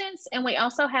assistance, and we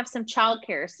also have some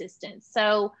childcare assistance.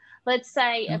 So let's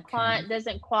say a client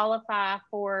doesn't qualify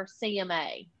for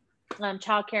CMA,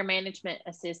 child care management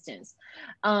assistance,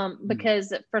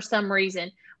 because for some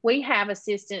reason we have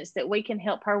assistance that we can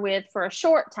help her with for a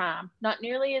short time, not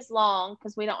nearly as long,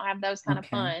 because we don't have those kind of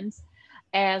funds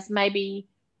as maybe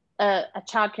a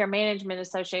child care management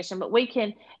association, but we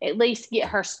can at least get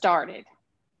her started.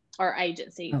 Our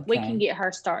agency, we can get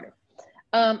her started.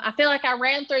 I feel like I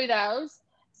ran through those.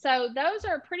 So those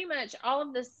are pretty much all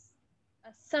of this, a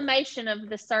summation of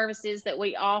the services that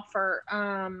we offer.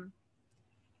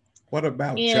 What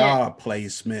about And- job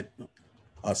placement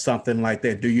or something like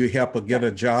that? Do you help her get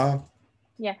a job?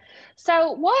 Yeah.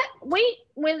 So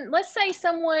when let's say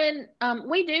someone,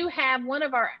 we do have one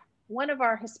of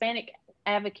our Hispanic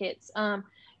advocates.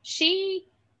 She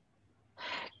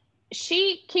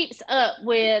keeps up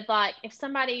with, like,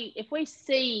 if we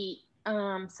see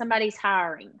somebody's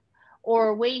hiring,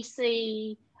 or we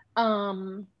see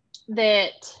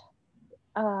that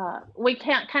we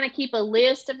can't kind of keep a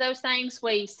list of those things.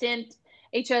 We send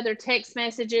each other text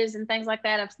messages and things like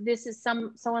that. If this is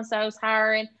so-and-so's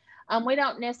hiring, we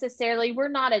don't necessarily, we're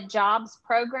not a jobs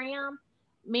program.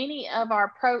 Many of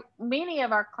our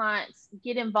clients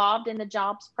get involved in the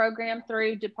jobs program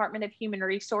through Department of Human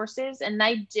Resources, and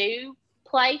they do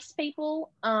place people.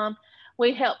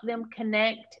 We help them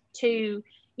connect to,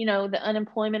 the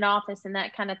unemployment office and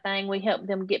that kind of thing. We help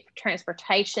them get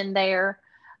transportation there.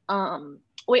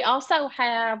 We also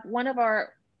have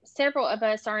several of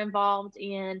us are involved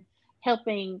in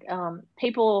helping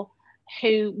people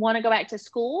who want to go back to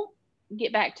school,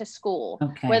 get back to school,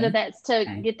 Okay. whether that's to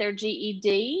get their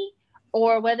GED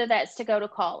or whether that's to go to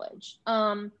college.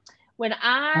 When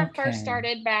I first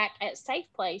started back at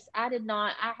Safe Place, I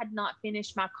had not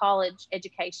finished my college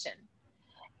education.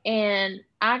 And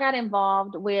I got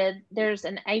involved with, there's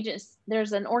an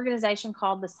organization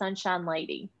called the Sunshine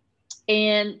Lady.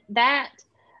 And that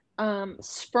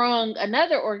sprung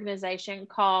another organization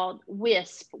called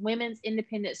WISP, Women's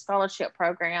Independent Scholarship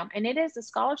Program. And it is a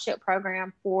scholarship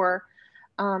program for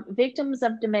victims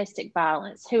of domestic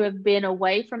violence who have been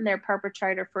away from their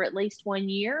perpetrator for at least 1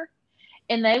 year.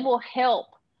 And they will help.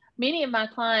 Many of my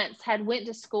clients had went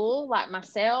to school like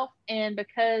myself, and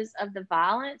because of the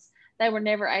violence, they were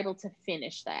never able to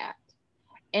finish that.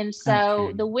 And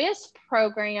so the WISP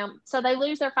program, so they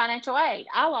lose their financial aid.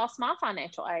 I lost my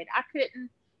financial aid. I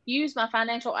couldn't use my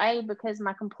financial aid because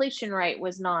my completion rate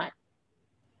was not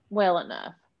well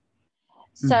enough.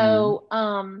 So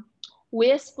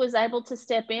WISP was able to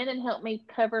step in and help me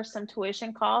cover some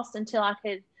tuition costs until I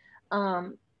could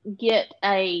get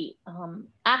I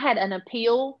had an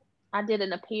appeal. I did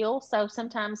an appeal. So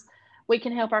sometimes we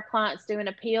can help our clients do an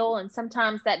appeal, and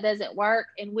sometimes that doesn't work,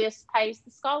 and WISP pays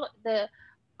the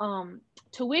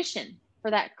tuition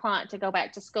for that client to go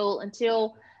back to school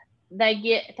until they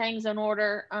get things in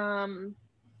order. And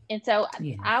so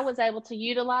I was able to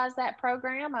utilize that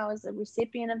program. I was a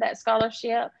recipient of that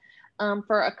scholarship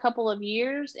for a couple of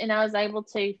years, and I was able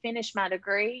to finish my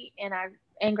degree and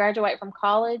graduate from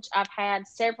college. I've had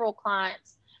several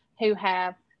clients who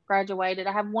have graduated.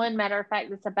 I have one, matter of fact,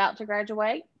 that's about to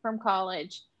graduate from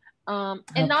college.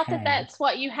 And not that that's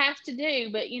what you have to do,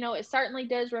 but it certainly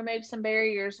does remove some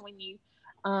barriers when you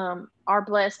are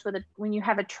blessed with when you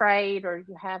have a trade, or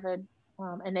you have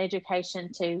an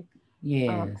education to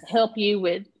help you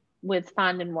with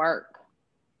finding work.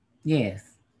 Yes.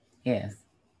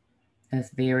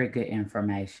 That's very good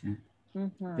information.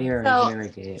 Very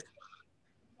good.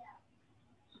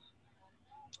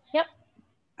 Yep.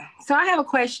 So I have a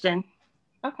question.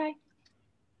 Okay.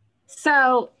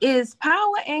 So is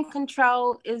power and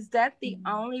control, is that the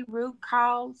only root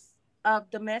cause of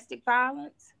domestic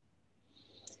violence?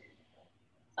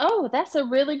 Oh, that's a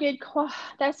really good,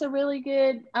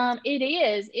 it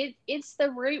is, it's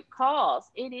the root cause.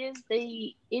 It's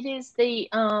the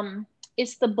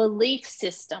belief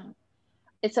system.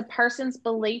 It's a person's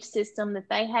belief system that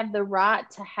they have the right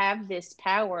to have this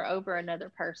power over another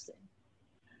person.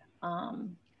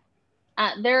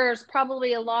 There's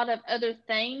probably a lot of other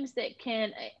things that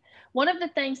can, one of the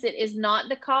things that is not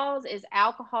the cause is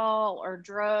alcohol or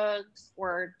drugs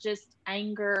or just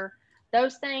anger.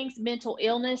 Those things, mental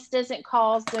illness doesn't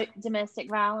cause domestic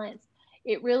violence.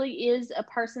 It really is a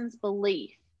person's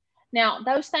belief. Now,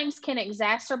 those things can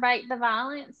exacerbate the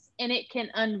violence, and it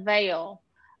can unveil.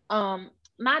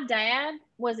 My dad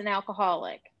was an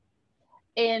alcoholic,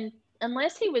 and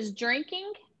unless he was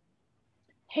drinking,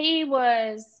 he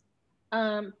was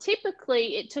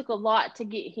typically, it took a lot to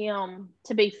get him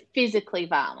to be physically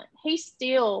violent. He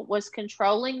still was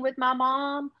controlling with my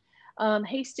mom.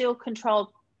 He still controlled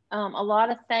a lot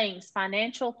of things,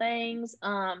 financial things,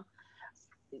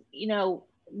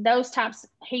 those types.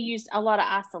 He used a lot of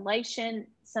isolation,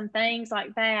 some things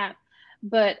like that.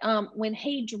 But when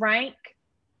he drank,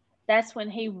 that's when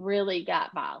he really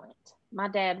got violent. My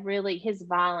dad really, his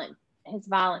violence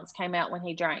came out when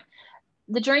he drank.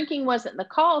 The drinking wasn't the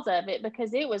cause of it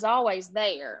because it was always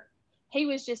there. He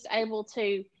was just able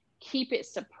to keep it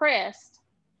suppressed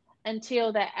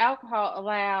until the alcohol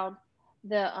allowed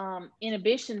the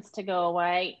inhibitions to go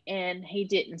away, and he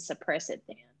didn't suppress it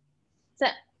then.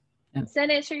 Does that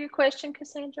answer your question,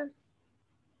 Cassandra?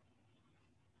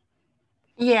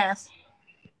 Yes.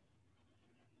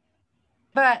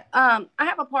 But I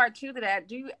have a part two to that.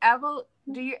 Do you ever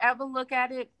look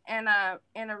at it in a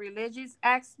religious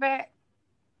aspect?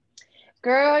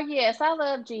 Girl, yes, I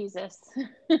love Jesus.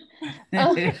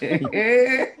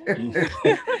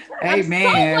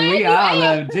 Amen. We all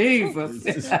love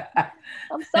Jesus.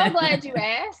 I'm so glad you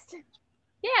asked.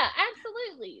 Yeah,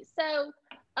 absolutely. So,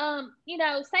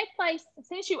 safe place,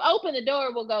 since you open the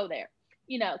door, we'll go there,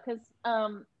 because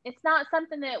it's not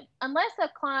something that, unless a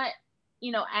client,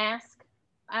 asks,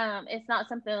 it's not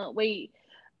something that we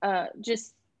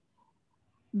just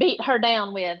beat her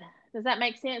down with. Does that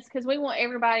make sense? Because we want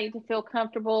everybody to feel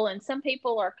comfortable, and some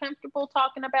people are comfortable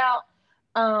talking about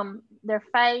their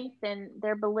faith and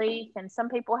their belief, and some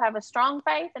people have a strong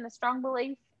faith and a strong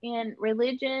belief in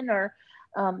religion, or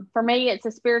for me, it's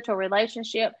a spiritual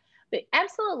relationship. But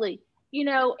absolutely,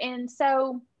 and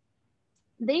so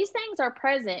these things are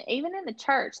present, even in the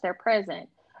church, they're present.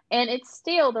 And it's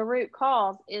still, the root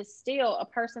cause is still a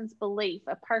person's belief,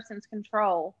 a person's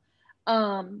control.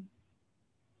 But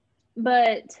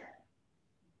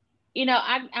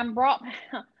I'm brought,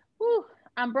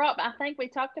 I think we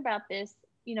talked about this,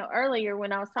 earlier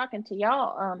when I was talking to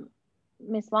y'all,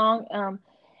 Miss Long.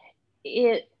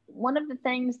 One of the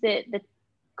things that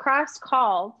Christ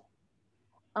called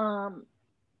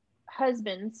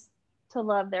husbands to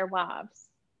love their wives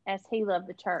as he loved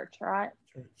the church, right?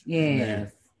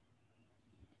 Yes.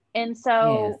 And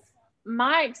so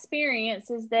my experience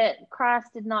is that Christ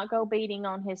did not go beating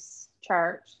on his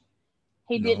church.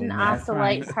 He didn't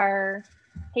isolate her.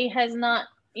 He has not,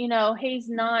 he's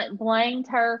not blamed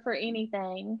her for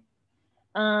anything.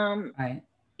 Right.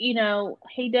 He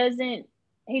doesn't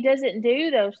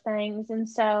do those things. And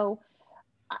so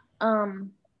I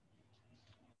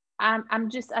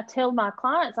tell my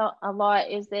clients a lot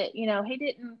is that,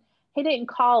 he didn't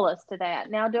call us to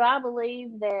that. Now, do I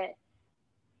believe that?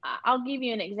 I'll give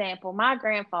you an example. My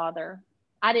grandfather,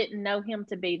 I didn't know him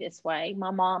to be this way.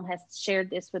 My mom has shared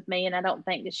this with me, and I don't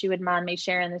think that she would mind me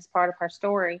sharing this part of her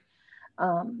story.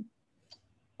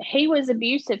 He was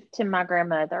abusive to my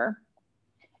grandmother,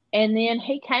 and then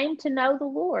he came to know the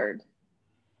Lord,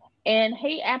 and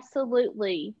he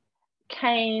absolutely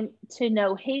came to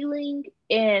know healing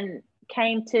and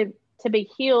came to be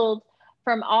healed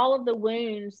from all of the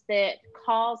wounds that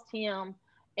caused him.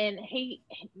 And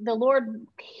the Lord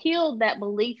healed that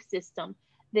belief system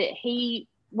that he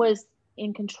was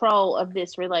in control of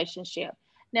this relationship.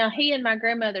 Now, he and my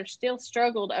grandmother still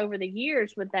struggled over the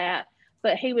years with that,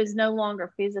 but he was no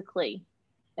longer physically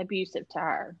abusive to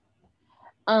her.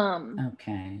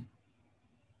 Okay.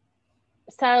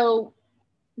 So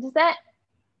does that,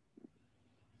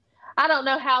 I don't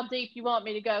know how deep you want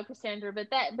me to go, Cassandra, but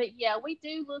yeah, we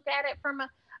do look at it from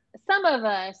some of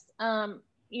us,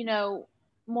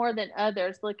 more than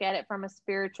others, look at it from a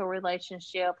spiritual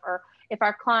relationship. Or if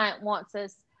our client wants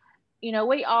us,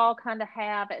 we all kind of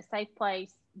have at Safe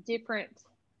Place different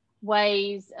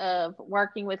ways of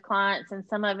working with clients, and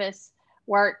some of us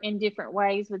work in different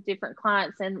ways with different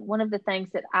clients. And one of the things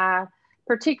that I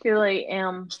particularly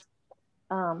am,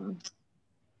 I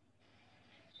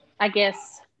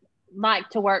guess, like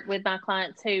to work with my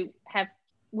clients who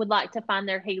would like to find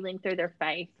their healing through their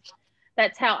faith.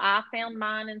 That's how I found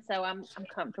mine, and so I'm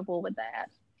comfortable with that.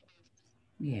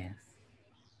 Yes.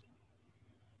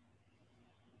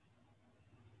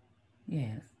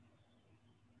 Yes.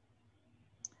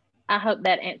 I hope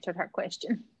that answered her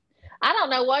question. I don't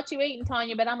know what you eating,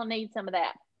 Tanya, but I'm gonna need some of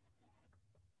that.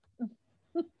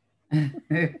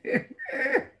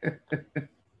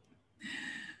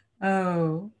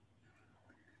 Oh.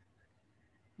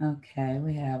 Okay,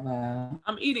 we have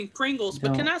I'm eating Pringles,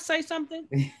 but can I say something?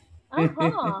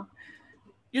 Uh-huh.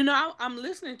 I'm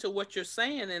listening to what you're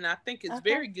saying, and I think it's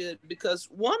very good, because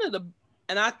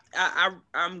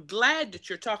I'm glad that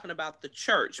you're talking about the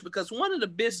church, because one of the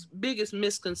biggest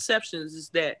misconceptions is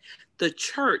that the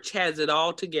church has it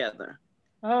all together.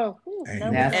 Oh,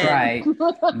 that's right. And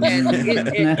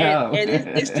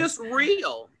it's just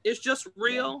real. It's just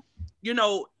real.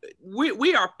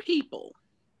 We are people.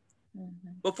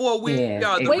 Before we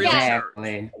are the real church.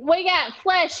 We got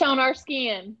flesh on our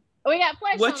skin. We got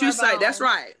flesh on our bones. What you say, that's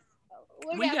right.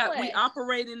 We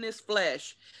operate in this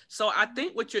flesh. So I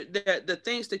think the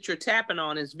things that you're tapping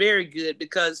on is very good,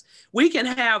 because we can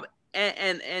have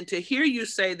and to hear you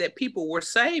say that people were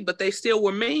saved but they still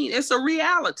were mean, it's a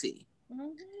reality.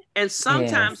 Mm-hmm. And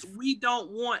sometimes we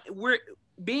don't want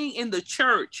being in the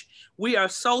church, we are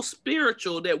so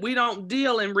spiritual that we don't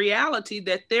deal in reality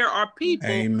that there are people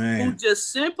who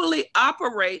just simply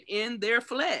operate in their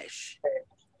flesh.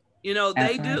 You know,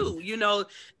 they do. You know,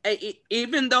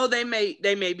 even though they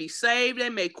may be saved, they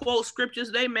may quote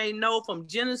scriptures, they may know from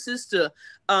Genesis to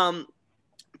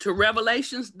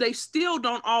Revelations, they still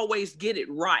don't always get it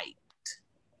right.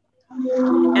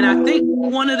 And I think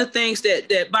one of the things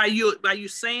that by you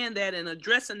saying that and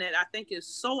addressing that, I think is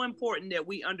so important that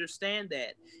we understand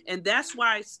that. And that's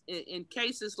why in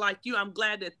cases like you, I'm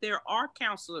glad that there are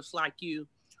counselors like you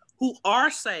who are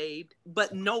saved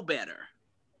but know better.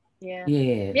 Yeah.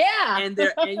 And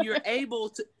you're able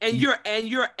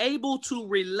to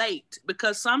relate,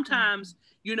 because sometimes,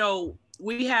 you know,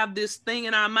 we have this thing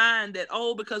in our mind that,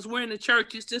 oh, because we're in the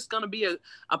church, it's just going to be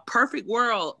a perfect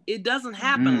world. It doesn't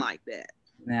happen like that.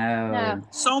 No.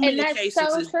 So many cases.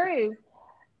 That's so true.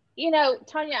 You know,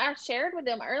 Tanya, I shared with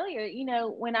them earlier, you know,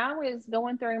 when I was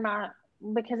going through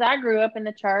because I grew up in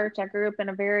the church, I grew up in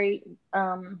a very,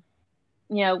 you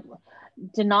know,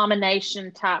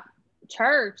 denomination type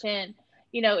church, and,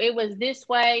 you know, it was this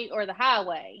way or the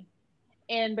highway.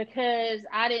 And because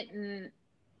I didn't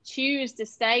choose to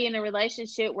stay in a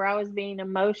relationship where I was being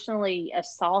emotionally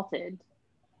assaulted,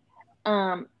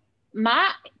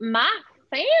 my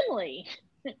family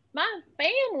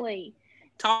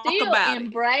still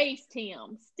embraced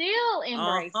him, still,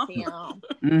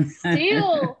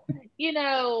 you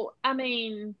know, I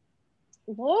mean,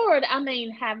 Lord, I mean,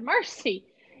 have mercy,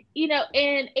 you know,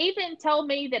 and even told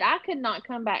me that I could not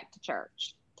come back to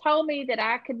church, told me that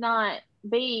I could not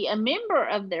be a member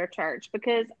of their church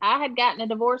because I had gotten a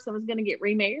divorce and was going to get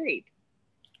remarried,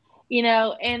 you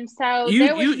know. And so you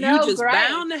just grace.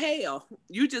 Bound to hell.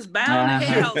 You just bound to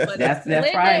hell. But that's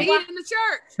right. In the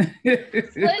church,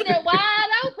 splitting it wide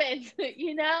open,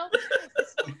 you know,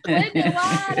 splitting it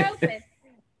wide open.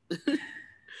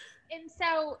 And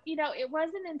so, you know, it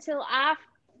wasn't until I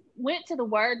went to the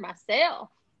Word myself.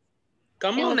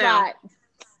 Come on now. Like,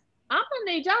 I'm gonna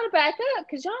need y'all to back up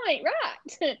because y'all ain't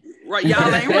right. Right,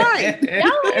 y'all ain't right.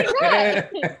 Y'all ain't right.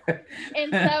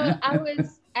 And so I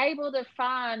was able to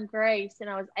find grace, and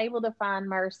I was able to find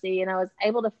mercy, and I was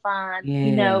able to find,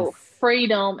 you know,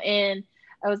 freedom, and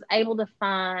I was able to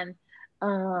find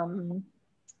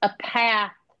a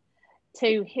path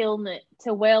to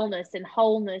wellness and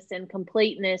wholeness and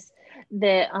completeness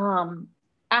that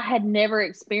I had never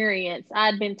experienced. I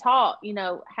had been taught, you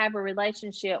know, have a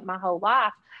relationship my whole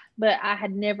life, but I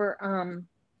had never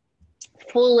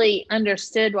fully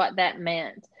understood what that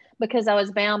meant because I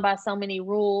was bound by so many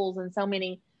rules and so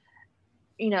many,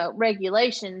 you know,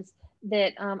 regulations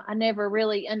that I never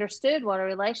really understood what a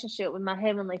relationship with my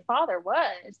Heavenly Father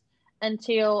was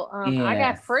until I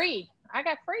got free. I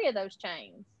got free of those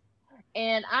chains.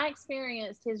 And I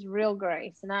experienced his real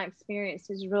grace, and I experienced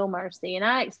his real mercy, and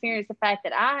I experienced the fact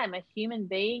that I am a human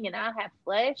being and I have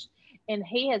flesh, and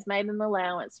he has made an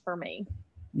allowance for me.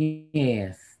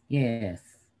 Yes. Yeah.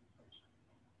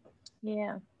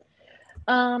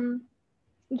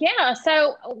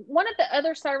 So one of the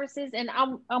other services, and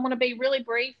I'm going to be really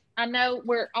brief. I know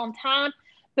we're on time,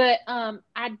 but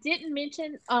I didn't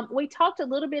mention, we talked a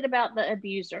little bit about the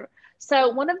abuser. So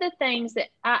one of the things that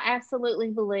I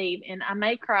absolutely believe, and I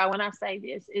may cry when I say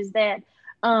this, is that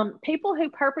people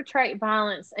who perpetrate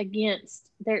violence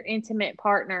against their intimate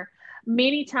partner,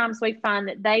 many times we find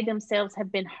that they themselves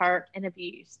have been hurt and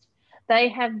abused. They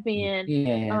have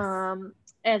been,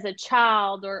 as a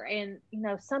child or in, you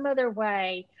know, some other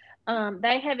way,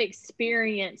 they have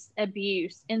experienced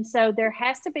abuse. And so there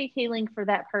has to be healing for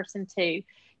that person too.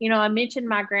 You know, I mentioned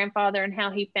my grandfather and how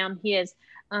he found his.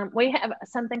 We have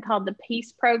something called the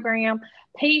PEACE program.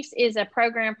 PEACE is a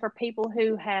program for people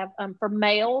who have, for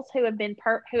males who have been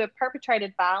who have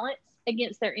perpetrated violence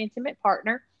against their intimate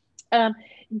partner.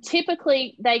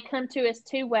 Typically, they come to us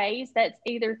two ways. That's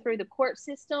either through the court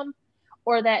system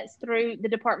or that's through the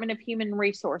Department of Human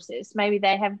Resources. Maybe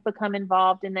they have become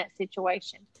involved in that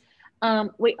situation.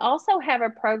 We also have a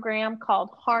program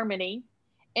called Harmony,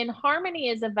 and Harmony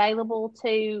is available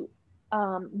to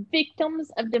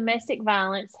victims of domestic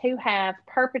violence who have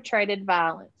perpetrated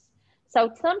violence.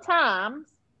 So sometimes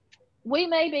we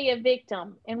may be a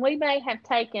victim and we may have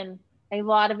taken a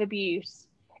lot of abuse,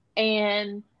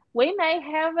 and we may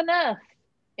have enough,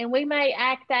 and we may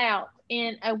act out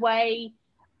in a way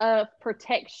of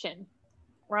protection,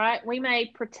 right? We may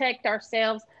protect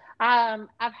ourselves. I've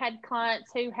had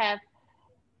clients I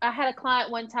had a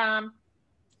client one time,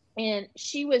 and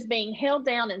she was being held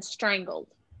down and strangled,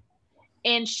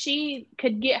 and she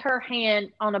could get her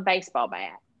hand on a baseball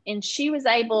bat, and she was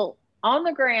able on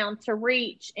the ground to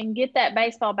reach and get that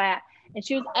baseball bat and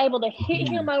she was able to hit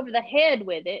him over the head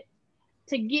with it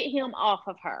to get him off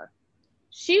of her.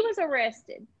 She was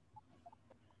arrested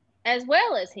as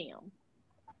well as him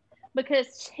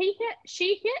because she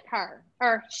hit her,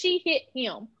 or she hit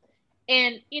him.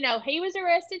 And, you know, he was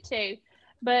arrested too.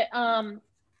 But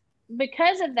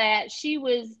because of that, she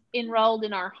was enrolled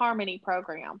in our Harmony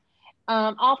program.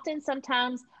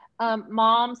 Sometimes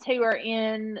moms who are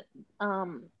in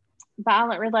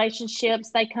violent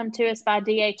relationships, they come to us by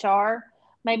DHR.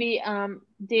 Maybe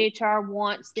DHR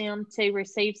wants them to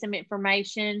receive some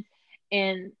information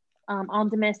and on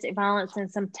domestic violence and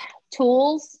some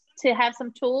tools, to have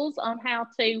some tools on how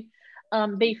to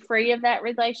be free of that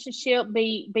relationship,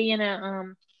 be in a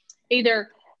either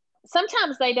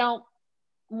sometimes they don't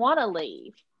want to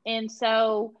leave, and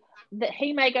so that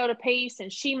he may go to Peace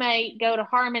and she may go to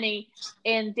Harmony,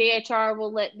 and DHR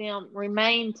will let them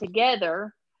remain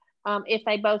together if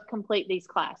they both complete these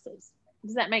classes.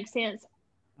 Does that make sense?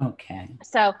 Okay.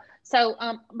 So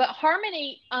but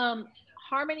Harmony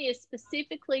is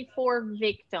specifically for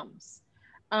victims.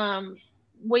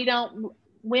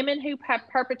 Women who have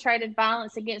perpetrated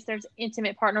violence against their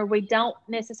intimate partner, we don't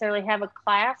necessarily have a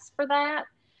class for that.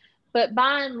 But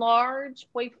by and large,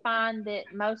 we find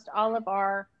that most all of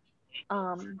our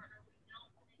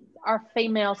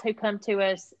females who come to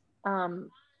us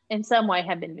in some way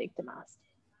have been victimized.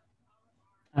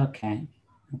 Okay.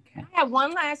 I have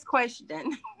one last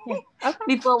question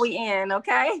before we end,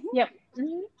 okay? Yep.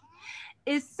 Mm-hmm.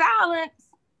 Is silence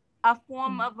a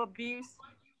form of abuse?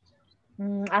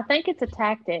 I think it's a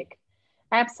tactic.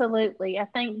 Absolutely. I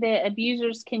think that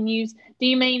abusers can use, do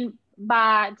you mean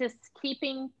by just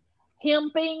keeping him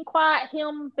being quiet,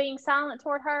 him being silent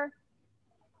toward her?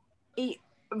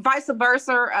 Vice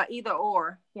versa, either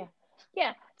or. Yeah.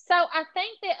 So I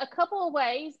think that a couple of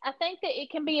ways. I think that it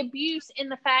can be abuse in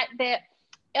the fact that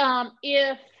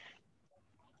if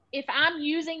I'm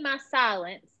using my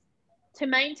silence to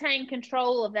maintain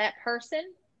control of that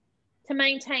person, to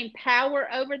maintain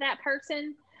power over that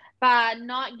person by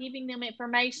not giving them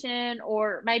information,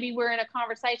 or maybe we're in a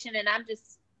conversation and I'm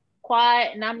just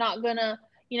quiet and I'm not gonna,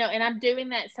 and I'm doing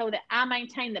that so that I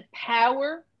maintain the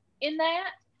power in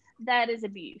that is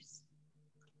abuse.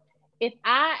 If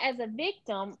I, as a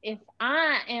victim, if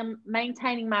I am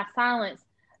maintaining my silence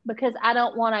because I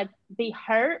don't want to be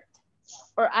hurt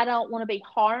or I don't want to be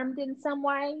harmed in some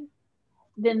way,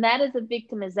 then that is a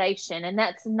victimization, and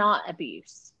that's not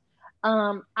abuse.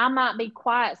 I might be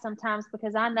quiet sometimes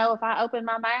because I know if I open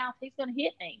my mouth, he's going to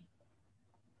hit me.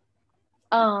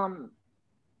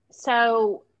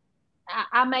 So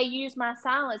I may use my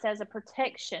silence as a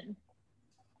protection,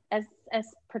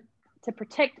 to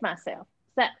protect myself.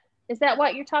 Is that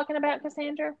what you're talking about,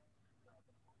 Cassandra?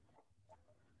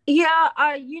 Yeah,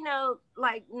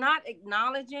 like not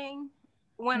acknowledging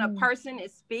when a person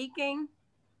is speaking.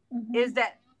 Mm-hmm.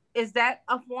 Is that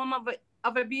a form of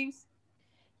abuse?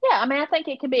 Yeah, I mean, I think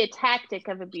it can be a tactic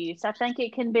of abuse. I think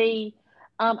it can be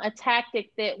a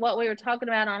tactic that what we were talking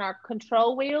about on our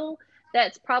control wheel,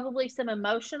 that's probably some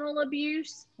emotional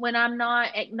abuse when I'm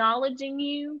not acknowledging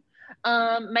you,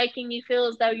 making you feel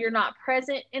as though you're not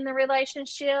present in the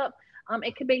relationship.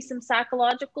 It could be some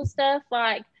psychological stuff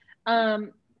like, there's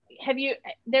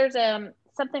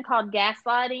something called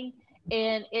gaslighting,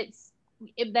 and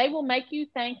they will make you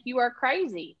think you are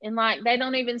crazy, and like they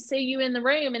don't even see you in the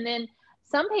room, and then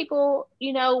some people,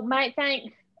 might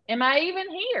think, am I even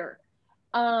here?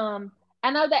 I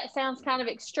know that sounds kind of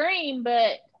extreme,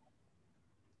 but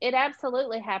it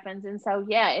absolutely happens. And so,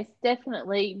 yeah, it's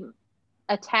definitely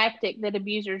a tactic that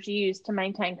abusers use to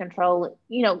maintain control.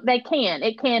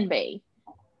 It can be.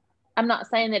 I'm not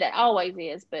saying that it always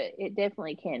is, but it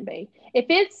definitely can be. If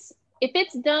it's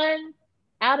done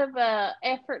out of an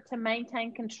effort to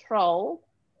maintain control,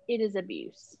 it is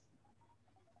abuse.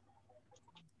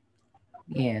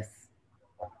 Yes.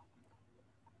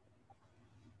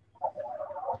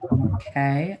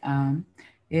 Okay.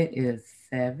 It is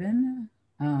 7.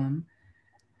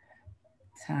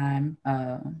 Time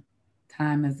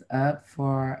is up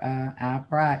for our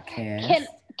broadcast.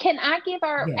 Can I give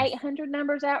our 800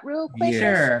 numbers out real quick?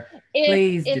 Sure.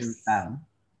 Please do so.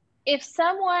 If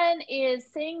someone is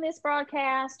seeing this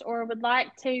broadcast or would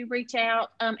like to reach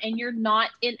out, and you're not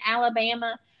in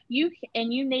Alabama, you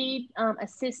need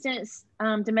assistance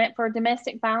for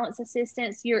domestic violence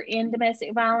assistance, you're in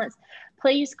domestic violence,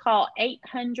 please call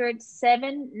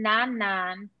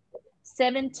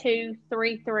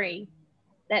 800-799-7233.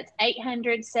 That's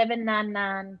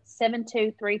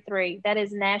 800-799-7233. That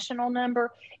is national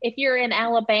number. If you're in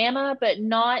Alabama but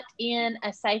not in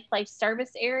a Safe Place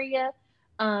service area,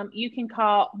 you can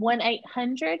call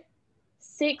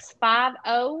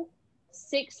 1-800-650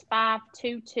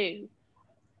 6522.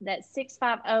 That's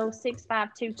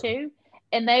 650-6522.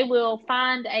 And they will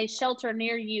find a shelter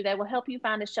near you. They will help you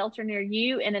find a shelter near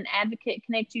you, and an advocate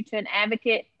connect you to an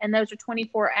advocate. And those are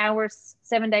 24 hours,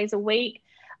 7 days a week.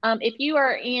 If you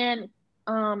are in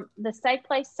the Safe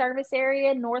Place service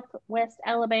area, Northwest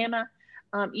Alabama,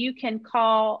 you can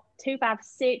call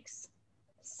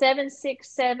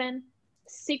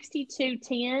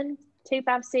 256-767-6210,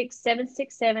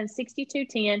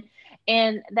 256-767-6210,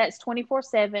 and that's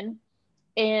 24/7.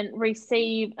 And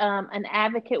receive an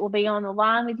advocate will be on the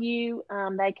line with you.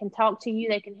 They can talk to you.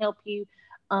 They can help you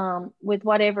with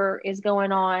whatever is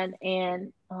going on.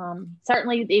 And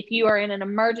certainly, if you are in an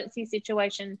emergency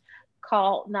situation,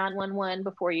 call 911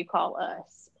 before you call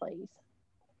us, please.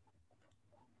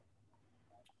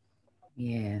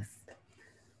 Yes.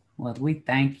 Well, we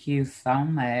thank you so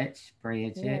much,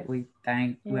 Bridget. Yes. We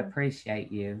appreciate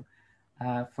you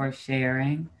for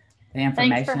sharing the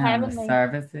information on the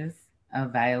services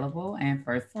available and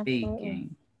for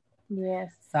speaking. Absolutely.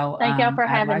 Yes. So thank y'all for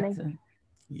having me.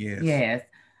 Yes.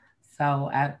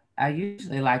 So I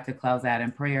usually like to close out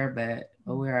in prayer, but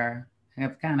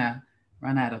have kind of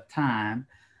run out of time.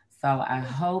 So I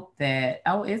hope that,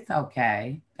 it's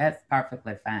okay. That's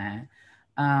perfectly fine.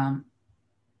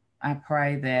 I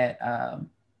pray that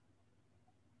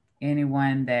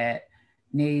anyone that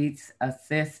needs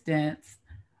assistance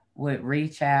would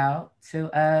reach out to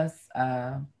us,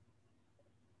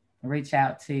 reach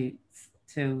out to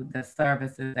the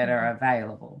services that are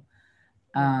available.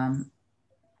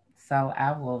 So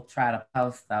I will try to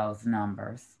post those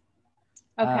numbers.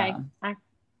 Okay.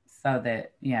 So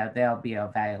that, they'll be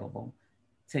available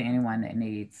to anyone that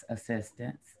needs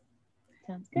assistance.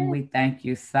 Sounds good. We thank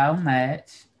you so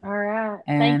much. All right.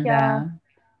 And, thank y'all.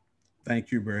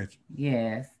 Thank you, Bridget.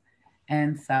 Yes.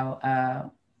 And so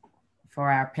for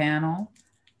our panel,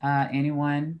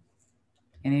 anyone,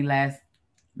 any last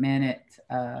minute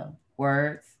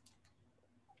words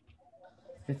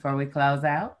before we close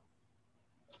out?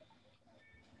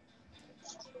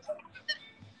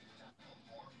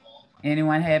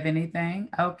 Anyone have anything?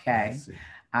 Okay.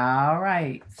 All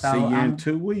right. So see you in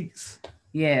 2 weeks.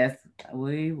 Yes,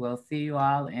 we will see you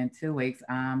all in 2 weeks.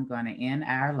 I'm going to end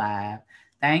our live.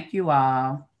 Thank you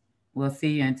all. We'll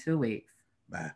see you in 2 weeks.